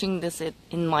can't watching this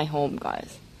in my home,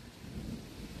 guys.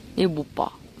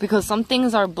 Because some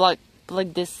things are blocked,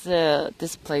 like this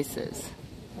places.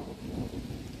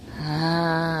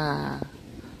 Yeah,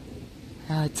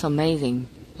 it's amazing.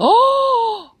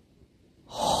 Oh,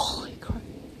 holy crap!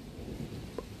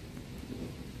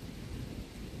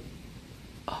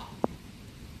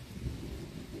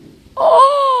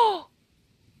 Oh.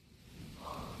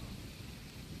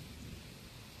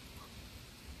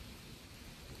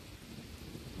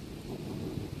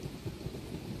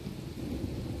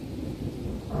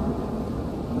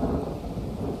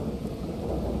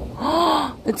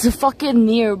 It's fucking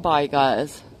nearby,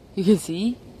 guys. You can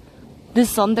see?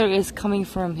 This thunder is coming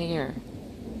from here.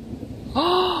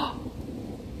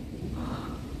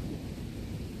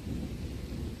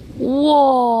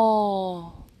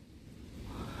 Whoa!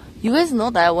 You guys know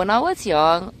that when I was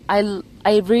young, I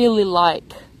really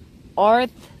like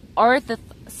art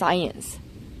science.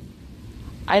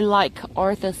 I like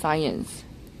art science.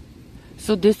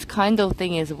 So this kind of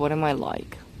thing is what am I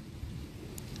like?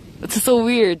 It's so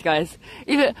weird, guys.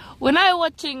 Even when I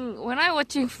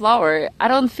watching flower, I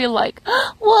don't feel like,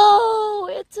 whoa,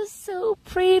 it's just so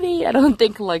pretty. I don't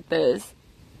think like this.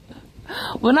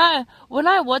 When I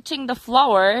watching the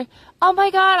flower, oh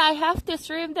my god, I have to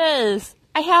stream this.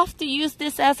 I have to use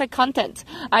this as a content.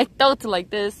 I thought like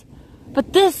this,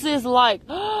 but this is like,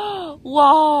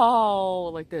 wow,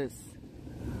 like this.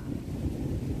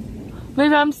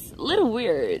 Maybe I'm a little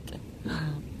weird.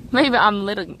 Maybe I'm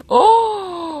little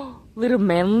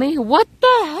manly. What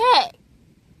the heck?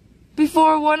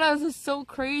 Before when I was so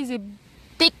crazy,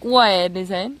 thick one,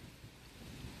 is it?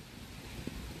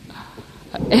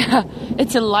 Yeah,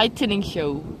 it's a lightning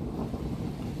show.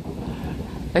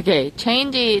 Okay,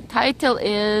 change the title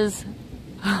is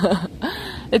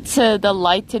it's the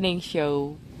lightning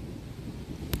show.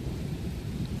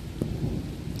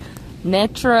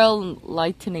 Natural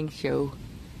lightning show.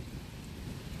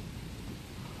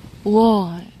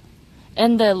 Whoa.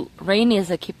 And the rain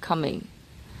is keep coming.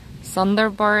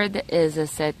 Thunderbird is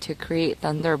said to create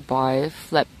thunder by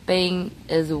flapping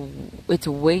its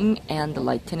wing and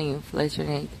lightning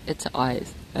flashing its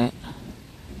eyes.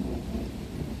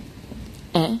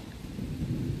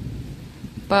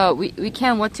 But we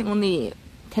can watch only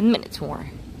 10 minutes more.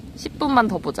 10분만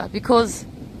더 보자. Because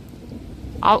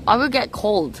I will get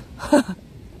cold.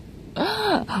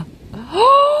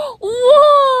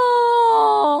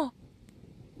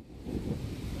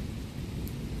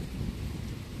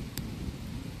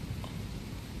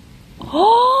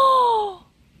 Whoa!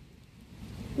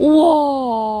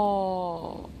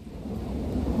 Whoa!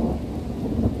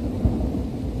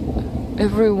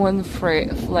 Everyone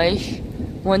flash,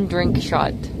 one drink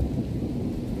shot.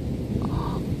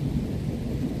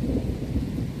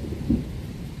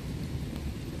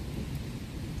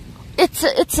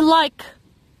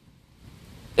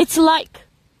 It's like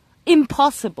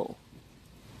impossible.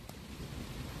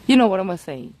 You know what I'm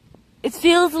saying? It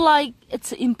feels like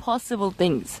it's impossible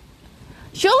things.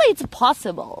 Surely it's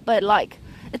possible, but like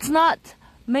it's not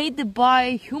made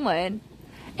by human,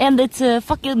 and it's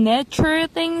fucking nature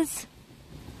things,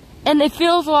 and it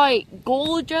feels like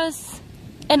gorgeous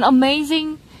and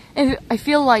amazing, and I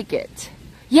feel like it.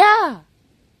 Yeah,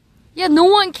 no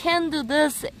one can do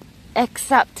this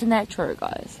except nature,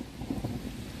 guys.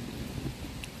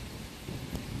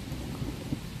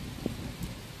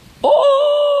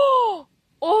 Oh!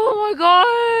 Oh my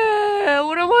god!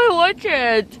 What am I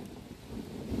watching?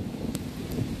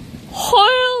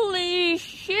 Holy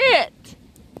shit!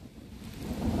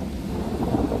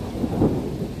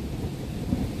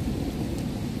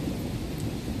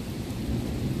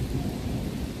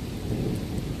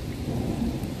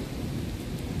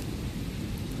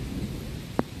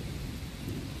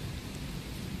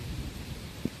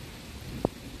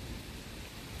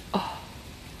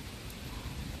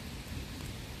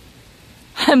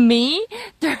 Me,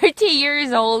 30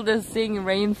 years old, is seeing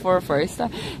rain for first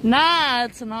time. Nah,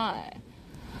 it's not.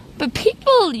 But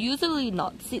people usually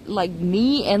not sit like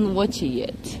me and watching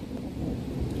it.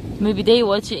 Maybe they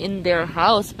watch it in their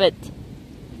house, but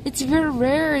it's very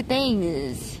rare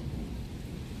things.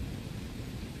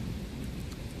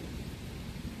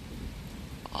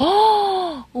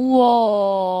 Oh,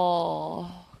 whoa,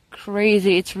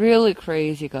 crazy! It's really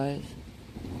crazy, guys.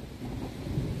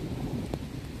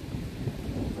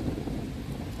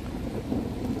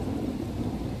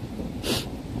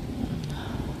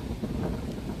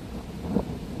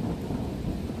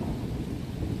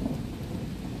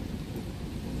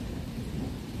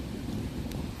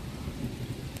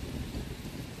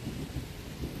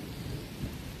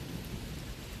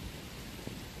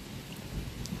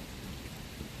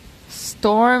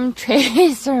 Storm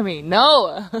chaser me.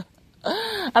 No.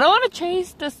 I don't want to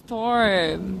chase the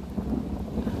storm.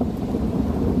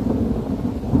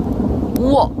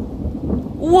 Whoa.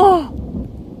 Whoa.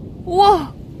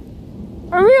 Whoa.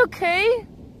 Are we okay?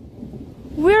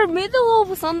 We're middle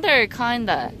of thunder,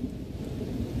 kinda.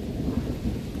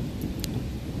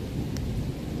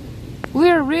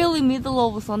 We're really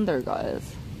middle of thunder,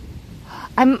 guys.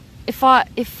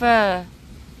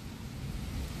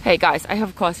 Hey guys, I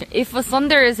have a question. If a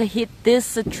thunder is hit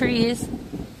these trees,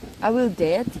 I will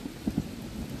dead.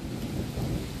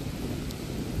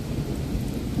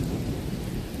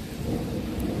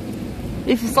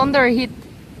 If thunder hit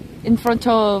in front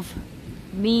of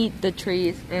me, the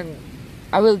trees, and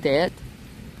I will dead.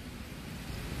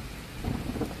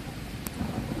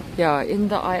 Yeah, in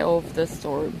the eye of the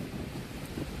storm.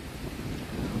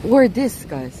 Or this,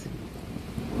 guys.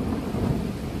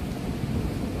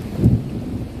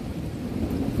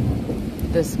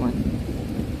 This one.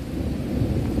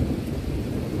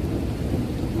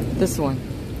 This one.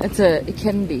 It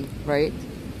can be, right?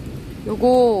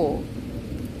 요거.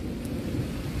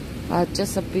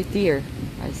 Just a bit here.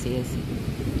 I see.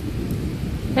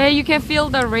 Hey, you can feel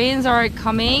the rains are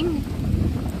coming.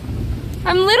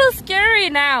 I'm a little scary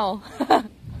now.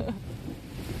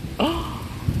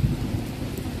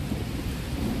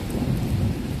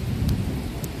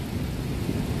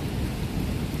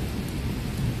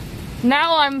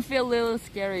 Now I'm feel a little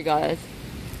scary, guys,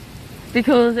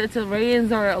 because it's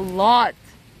rains are a lot.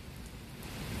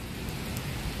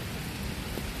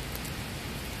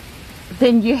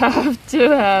 Then you have to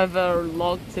have a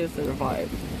luck to survive.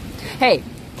 Hey,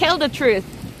 tell the truth.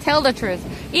 Tell the truth.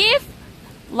 If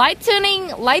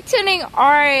lightning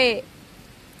are,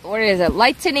 what is it?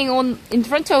 Lightning on in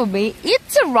front of me,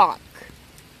 it's a rock.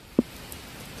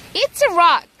 It's a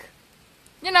rock.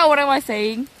 You know what am I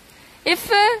saying?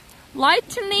 If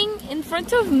lightning in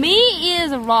front of me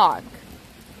is a rock.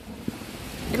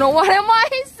 You know what am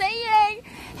I saying?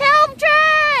 Help,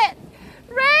 Jet!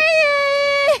 Rain!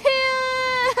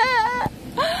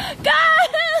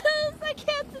 Guys, I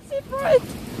can't see front.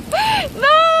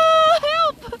 No,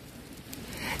 help!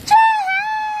 Jet,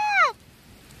 help!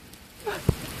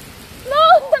 No,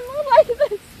 not like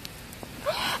this.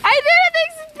 I didn't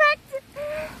expect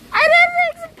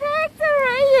the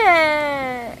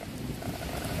rain.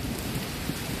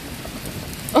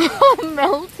 I'm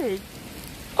melting.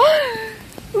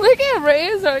 Look at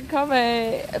rays are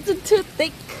coming. It's too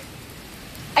thick.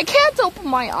 I can't open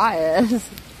my eyes.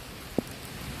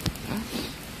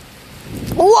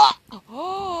 Whoa!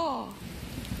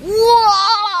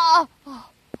 Whoa!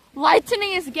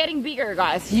 Lightning is getting bigger,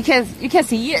 guys. You can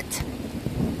see it.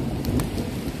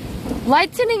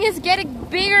 Lightning is getting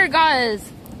bigger, guys.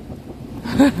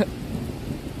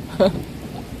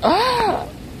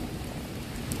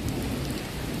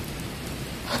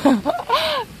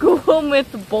 Go home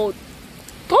with the boat.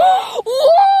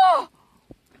 Whoa!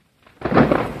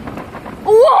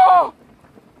 Whoa!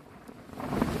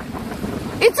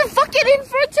 It's a fucking in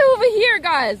front over here,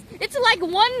 guys. It's like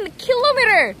 1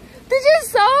 kilometer. Did you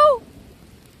saw?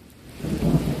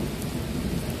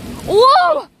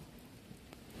 Whoa!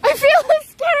 I feel it's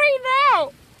scary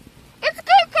now. It's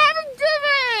kind of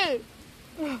me.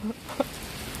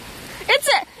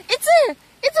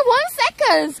 It's 1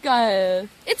 second, guys.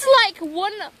 It's like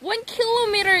one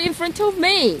kilometer in front of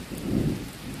me.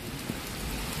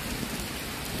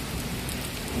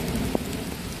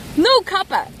 No,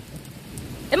 Kappa.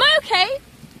 Am I okay?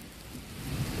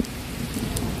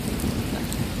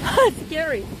 It's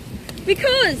scary.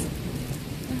 Because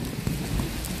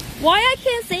why I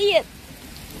can't say it?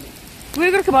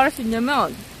 왜 그렇게 말할 수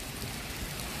있냐면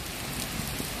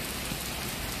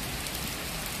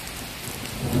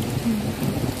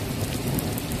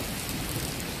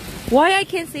why I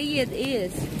can't say it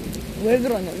is 왜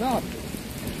그러냐면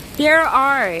there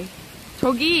are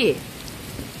저기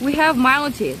we have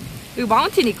mountain 여기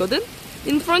mountain 있거든?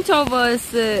 In front of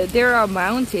us there are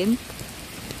mountain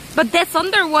but that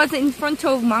thunder was in front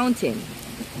of mountain.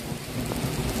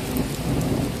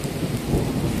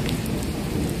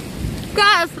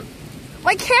 Guys,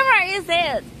 my camera is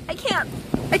it. I can't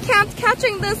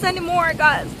catching this anymore,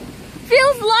 guys.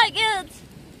 Feels like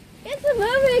it's a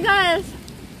movie, guys.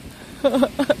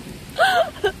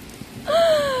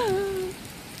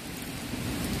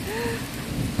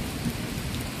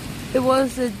 It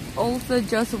was also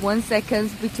just 1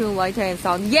 second between light and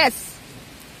sound. Yes.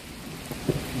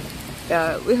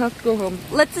 Yeah, we have to go home.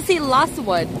 Let's see last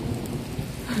one.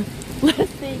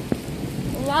 Let's see.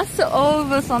 Lots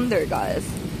of thunder, guys.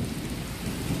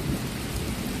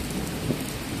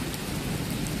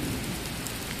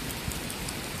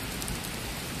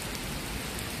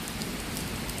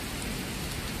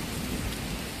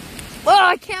 Oh,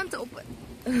 I can't open.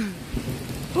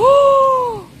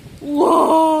 Oh,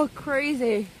 whoa,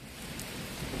 crazy.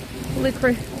 Holy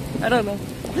crap. I don't know.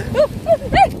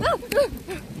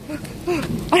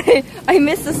 I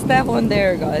missed a step on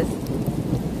there, guys.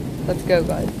 Let's go,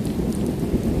 guys.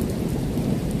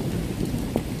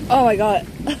 Oh my god.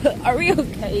 Are we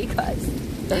okay, guys?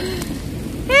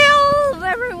 Help,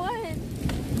 everyone!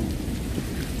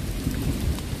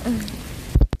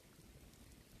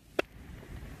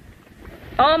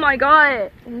 Oh my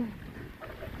god!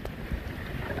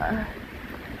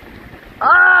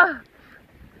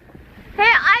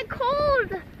 Hey, I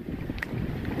cold!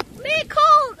 Me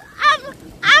cold!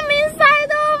 I'm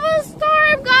inside of a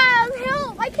storm, guys!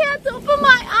 Help! I can't open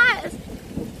my eyes!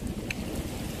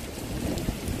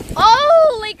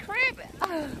 Holy crap!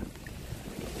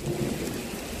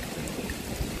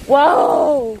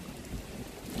 Whoa!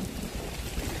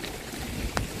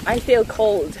 I feel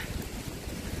cold.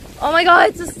 Oh my god,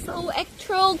 it's so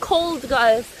actual cold,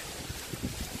 guys.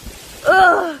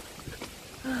 Ugh.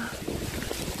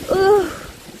 Ugh.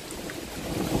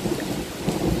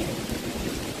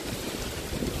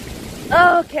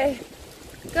 Okay.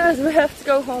 Guys, we have to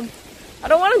go home. I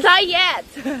don't want to die yet.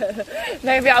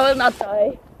 Maybe I will not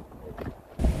die.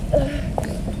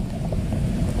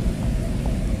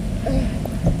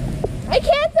 I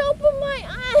can't open my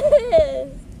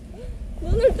eyes.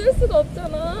 눈을 뜰 수가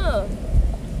없잖아.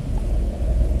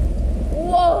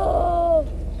 Whoa.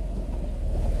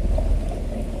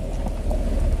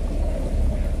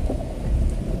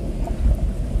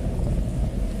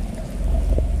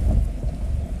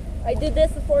 I did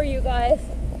this for you guys.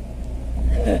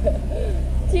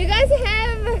 Do you guys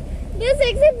have this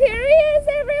experience,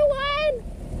 everyone?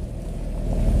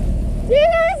 Do you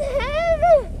guys have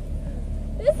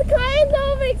this kind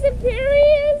of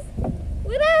experience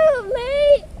without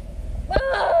me?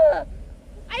 Ah,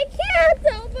 I can't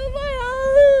open my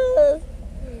eyes.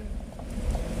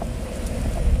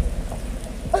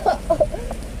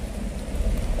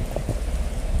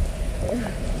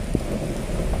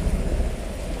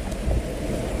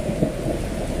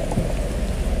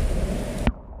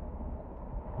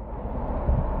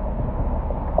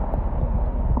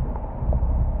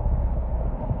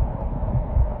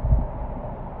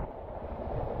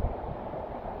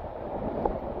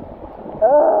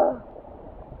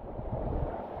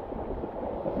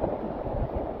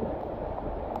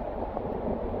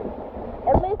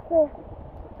 At least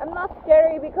I'm not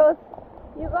scary because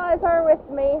you guys are with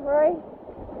me, right?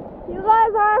 You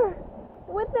guys are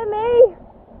with me.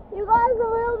 You guys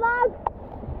will not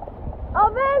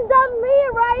abandon me,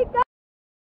 right, guys?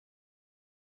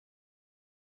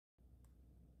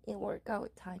 It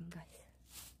workout time, guys.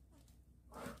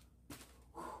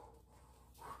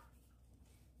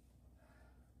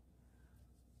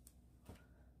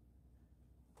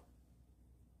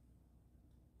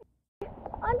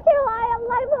 Until I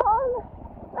arrive home.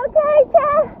 Okay,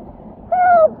 Chad?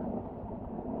 Help!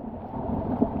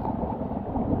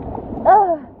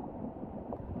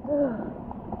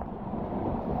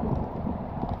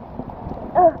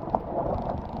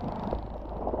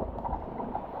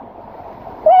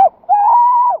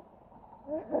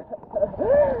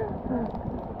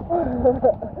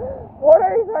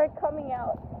 Waters are coming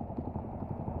out.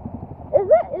 Is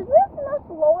this not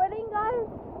floating, guys?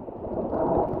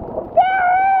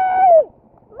 Scary!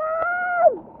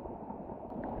 Mom!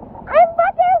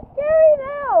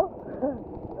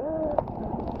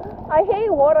 I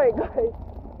hate water, guys.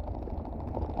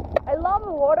 I love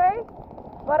water,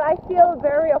 but I feel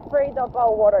very afraid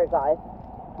about water, guys.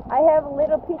 I have a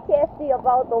little PTSD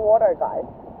about the water, guys.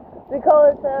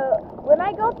 Because when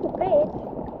I go to beach,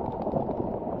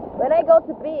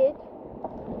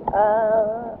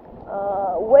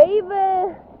 wave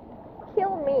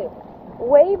kill me.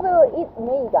 Wave will eat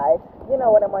me, guys. You know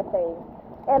what am I saying?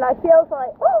 And I feel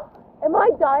like, oh, am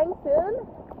I dying soon?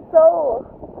 So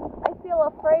I feel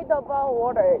afraid about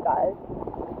water, guys.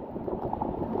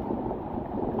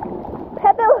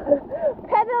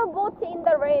 Pedal boat in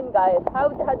the rain, guys. How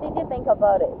did you think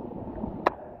about it?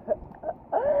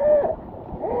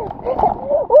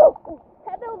 Ooh,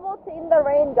 pedal boat in the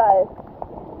rain, guys.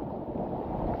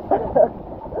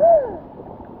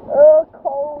 Oh,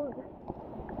 cold.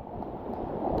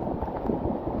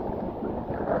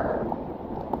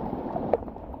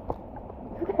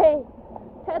 Today,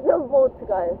 pedal boat,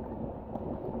 guys.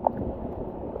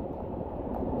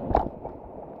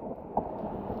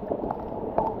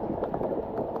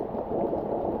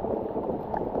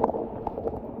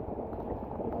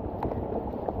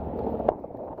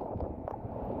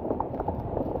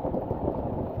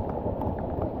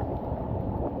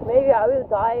 Maybe I will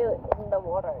die in the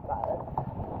water, guys.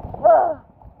 Ugh.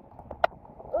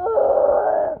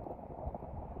 Ugh.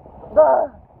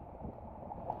 Ugh.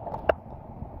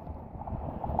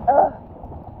 Ugh.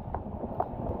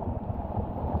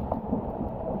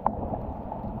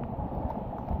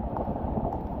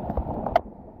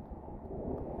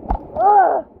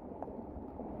 Ugh.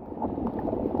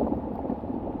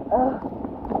 Ugh.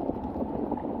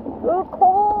 So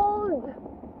cold.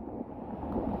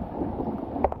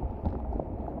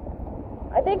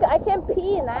 I think I can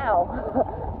pee now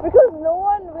because no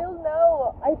one will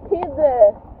know I peed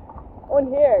on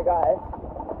here, guys.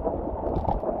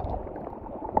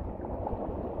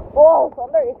 Oh,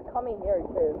 thunder is coming here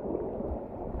too.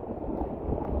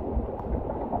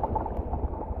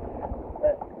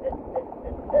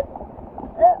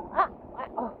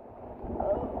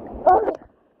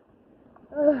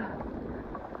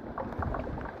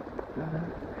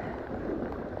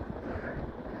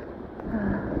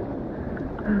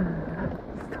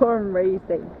 Storm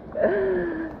racing.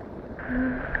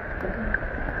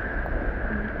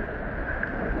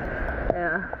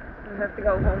 Yeah, I have to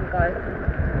go home, guys.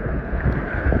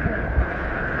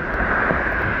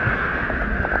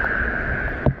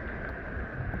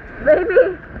 Maybe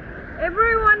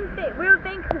everyone will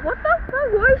think, what the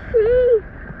fuck was she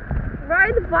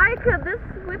ride the bike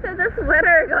with this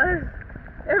weather, guys?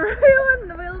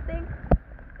 Everyone will think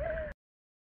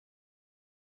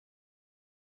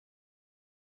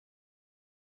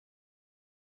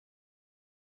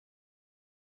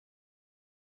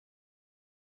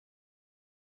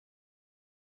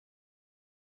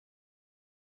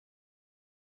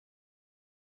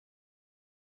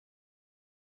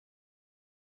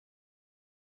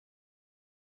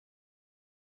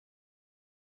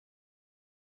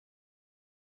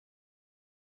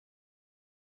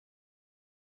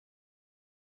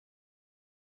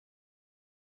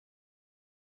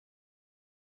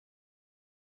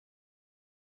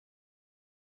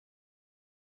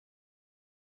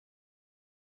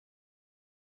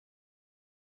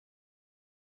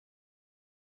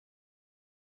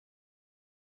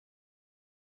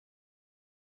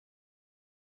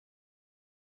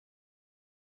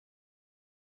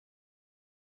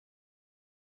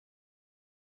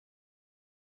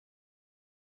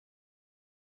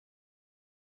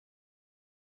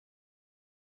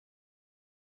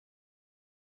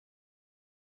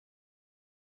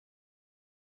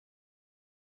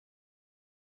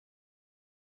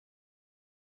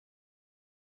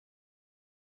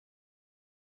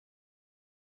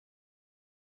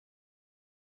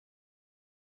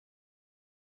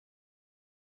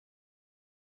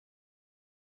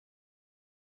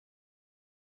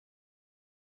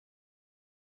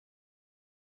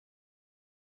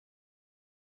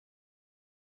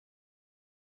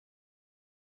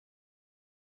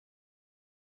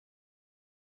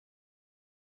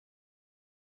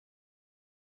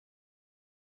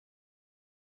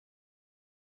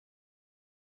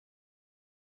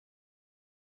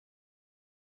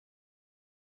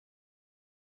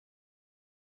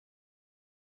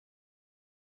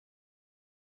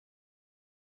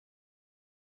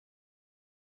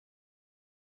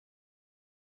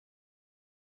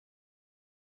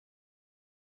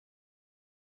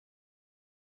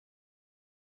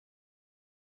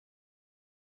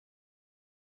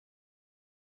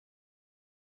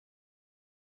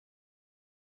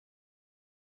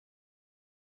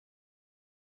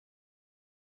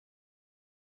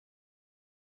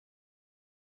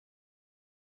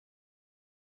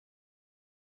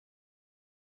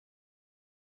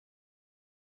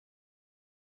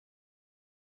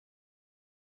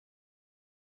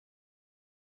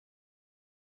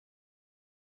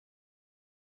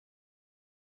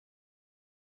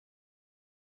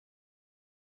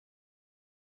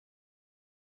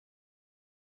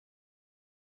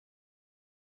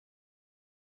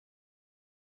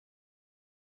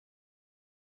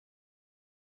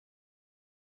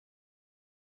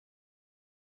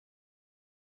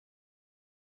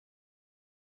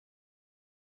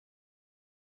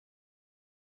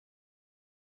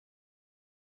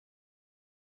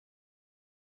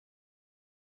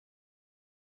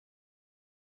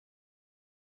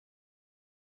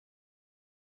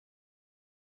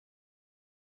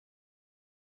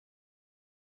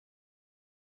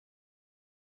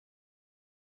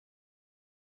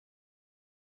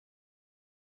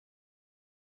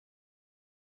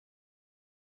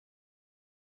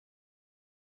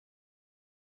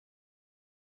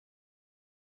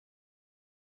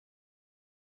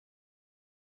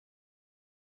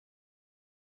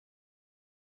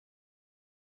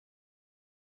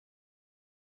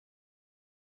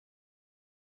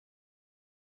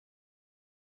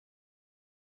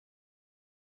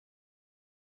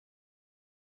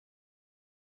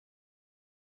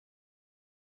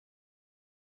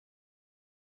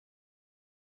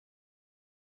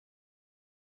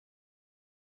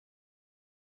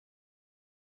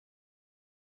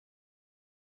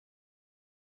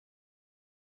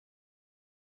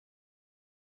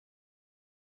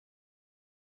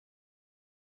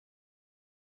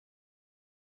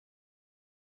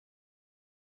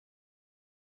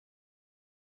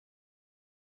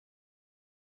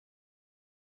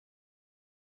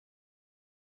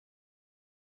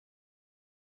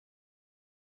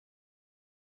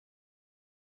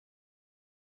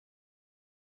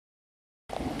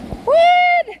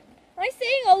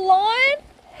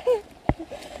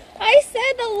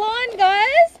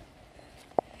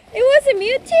to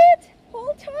mute it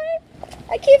whole time?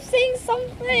 I keep saying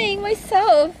something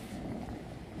myself.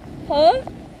 Huh?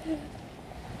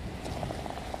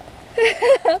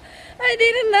 I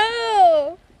didn't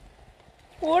know.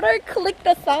 Water click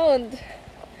the sound.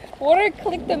 Water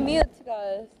click the mute,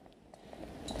 guys.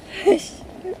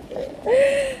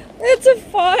 It's a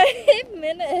 5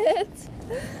 minutes.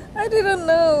 I didn't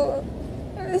know.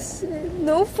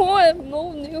 No phone,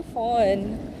 no new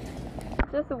phone.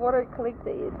 Just water clicked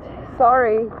it.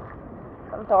 Sorry.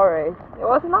 I'm sorry. It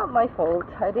was not my fault.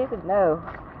 I didn't know.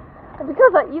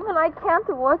 Because I can't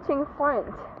watch in front.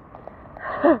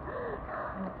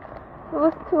 It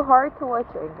was too hard to watch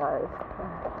it, guys.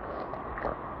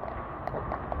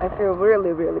 I feel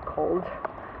really, really cold.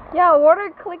 Yeah,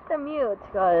 water click the mute,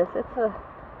 guys.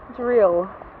 It's real.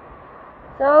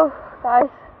 So, guys,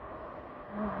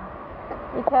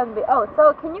 you can be. Oh,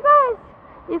 so can you guys?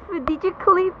 Did you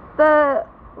clip the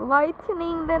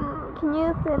lightning? Then can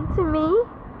you send to me?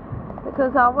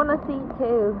 Because I wanna see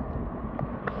too.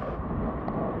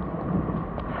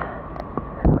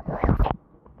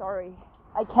 Sorry,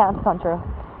 I can't control.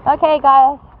 Okay,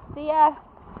 guys, see ya.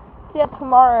 See ya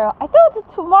tomorrow. I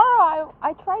thought tomorrow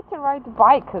I tried to ride the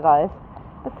bike, guys.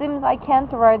 It seems I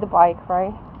can't ride the bike,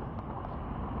 right?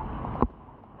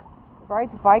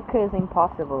 Ride the bike is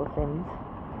impossible, seems.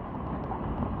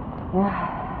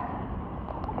 Yeah.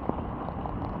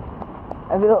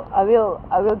 I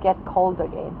will get cold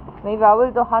again. Maybe I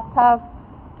will do hot tub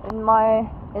in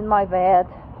my bed.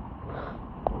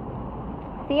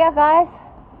 See ya, guys.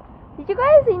 Did you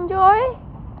guys enjoy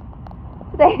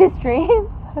today's stream?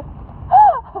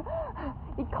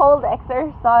 It's called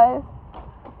exercise,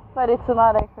 but it's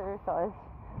not exercise.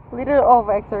 Little of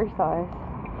exercise.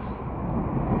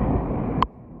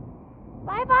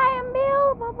 Bye bye,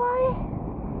 Bill. Bye bye.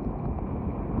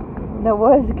 That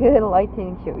was a good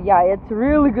lightning show. Yeah, it's a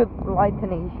really good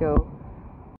lightning show.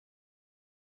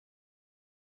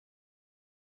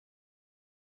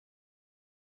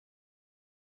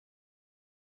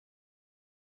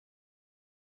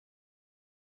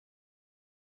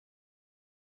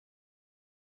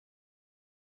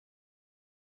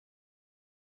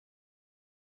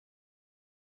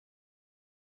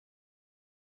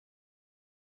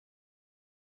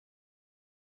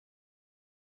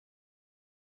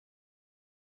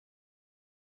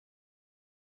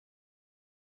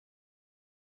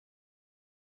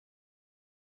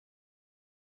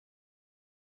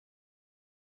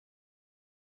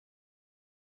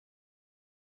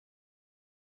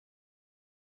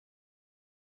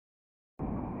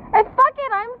 Hey, fuck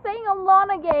it, I'm saying a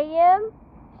lot again.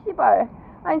 Shiba,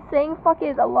 I'm saying fuck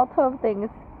it a lot of things.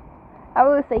 I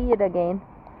will say it again.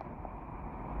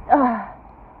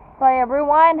 Bye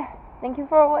everyone. Thank you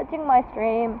for watching my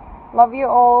stream. Love you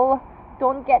all.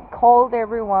 Don't get cold,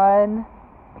 everyone.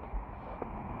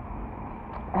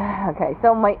 Okay,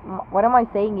 so what am I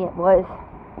saying? It was.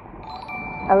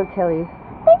 I will tell you.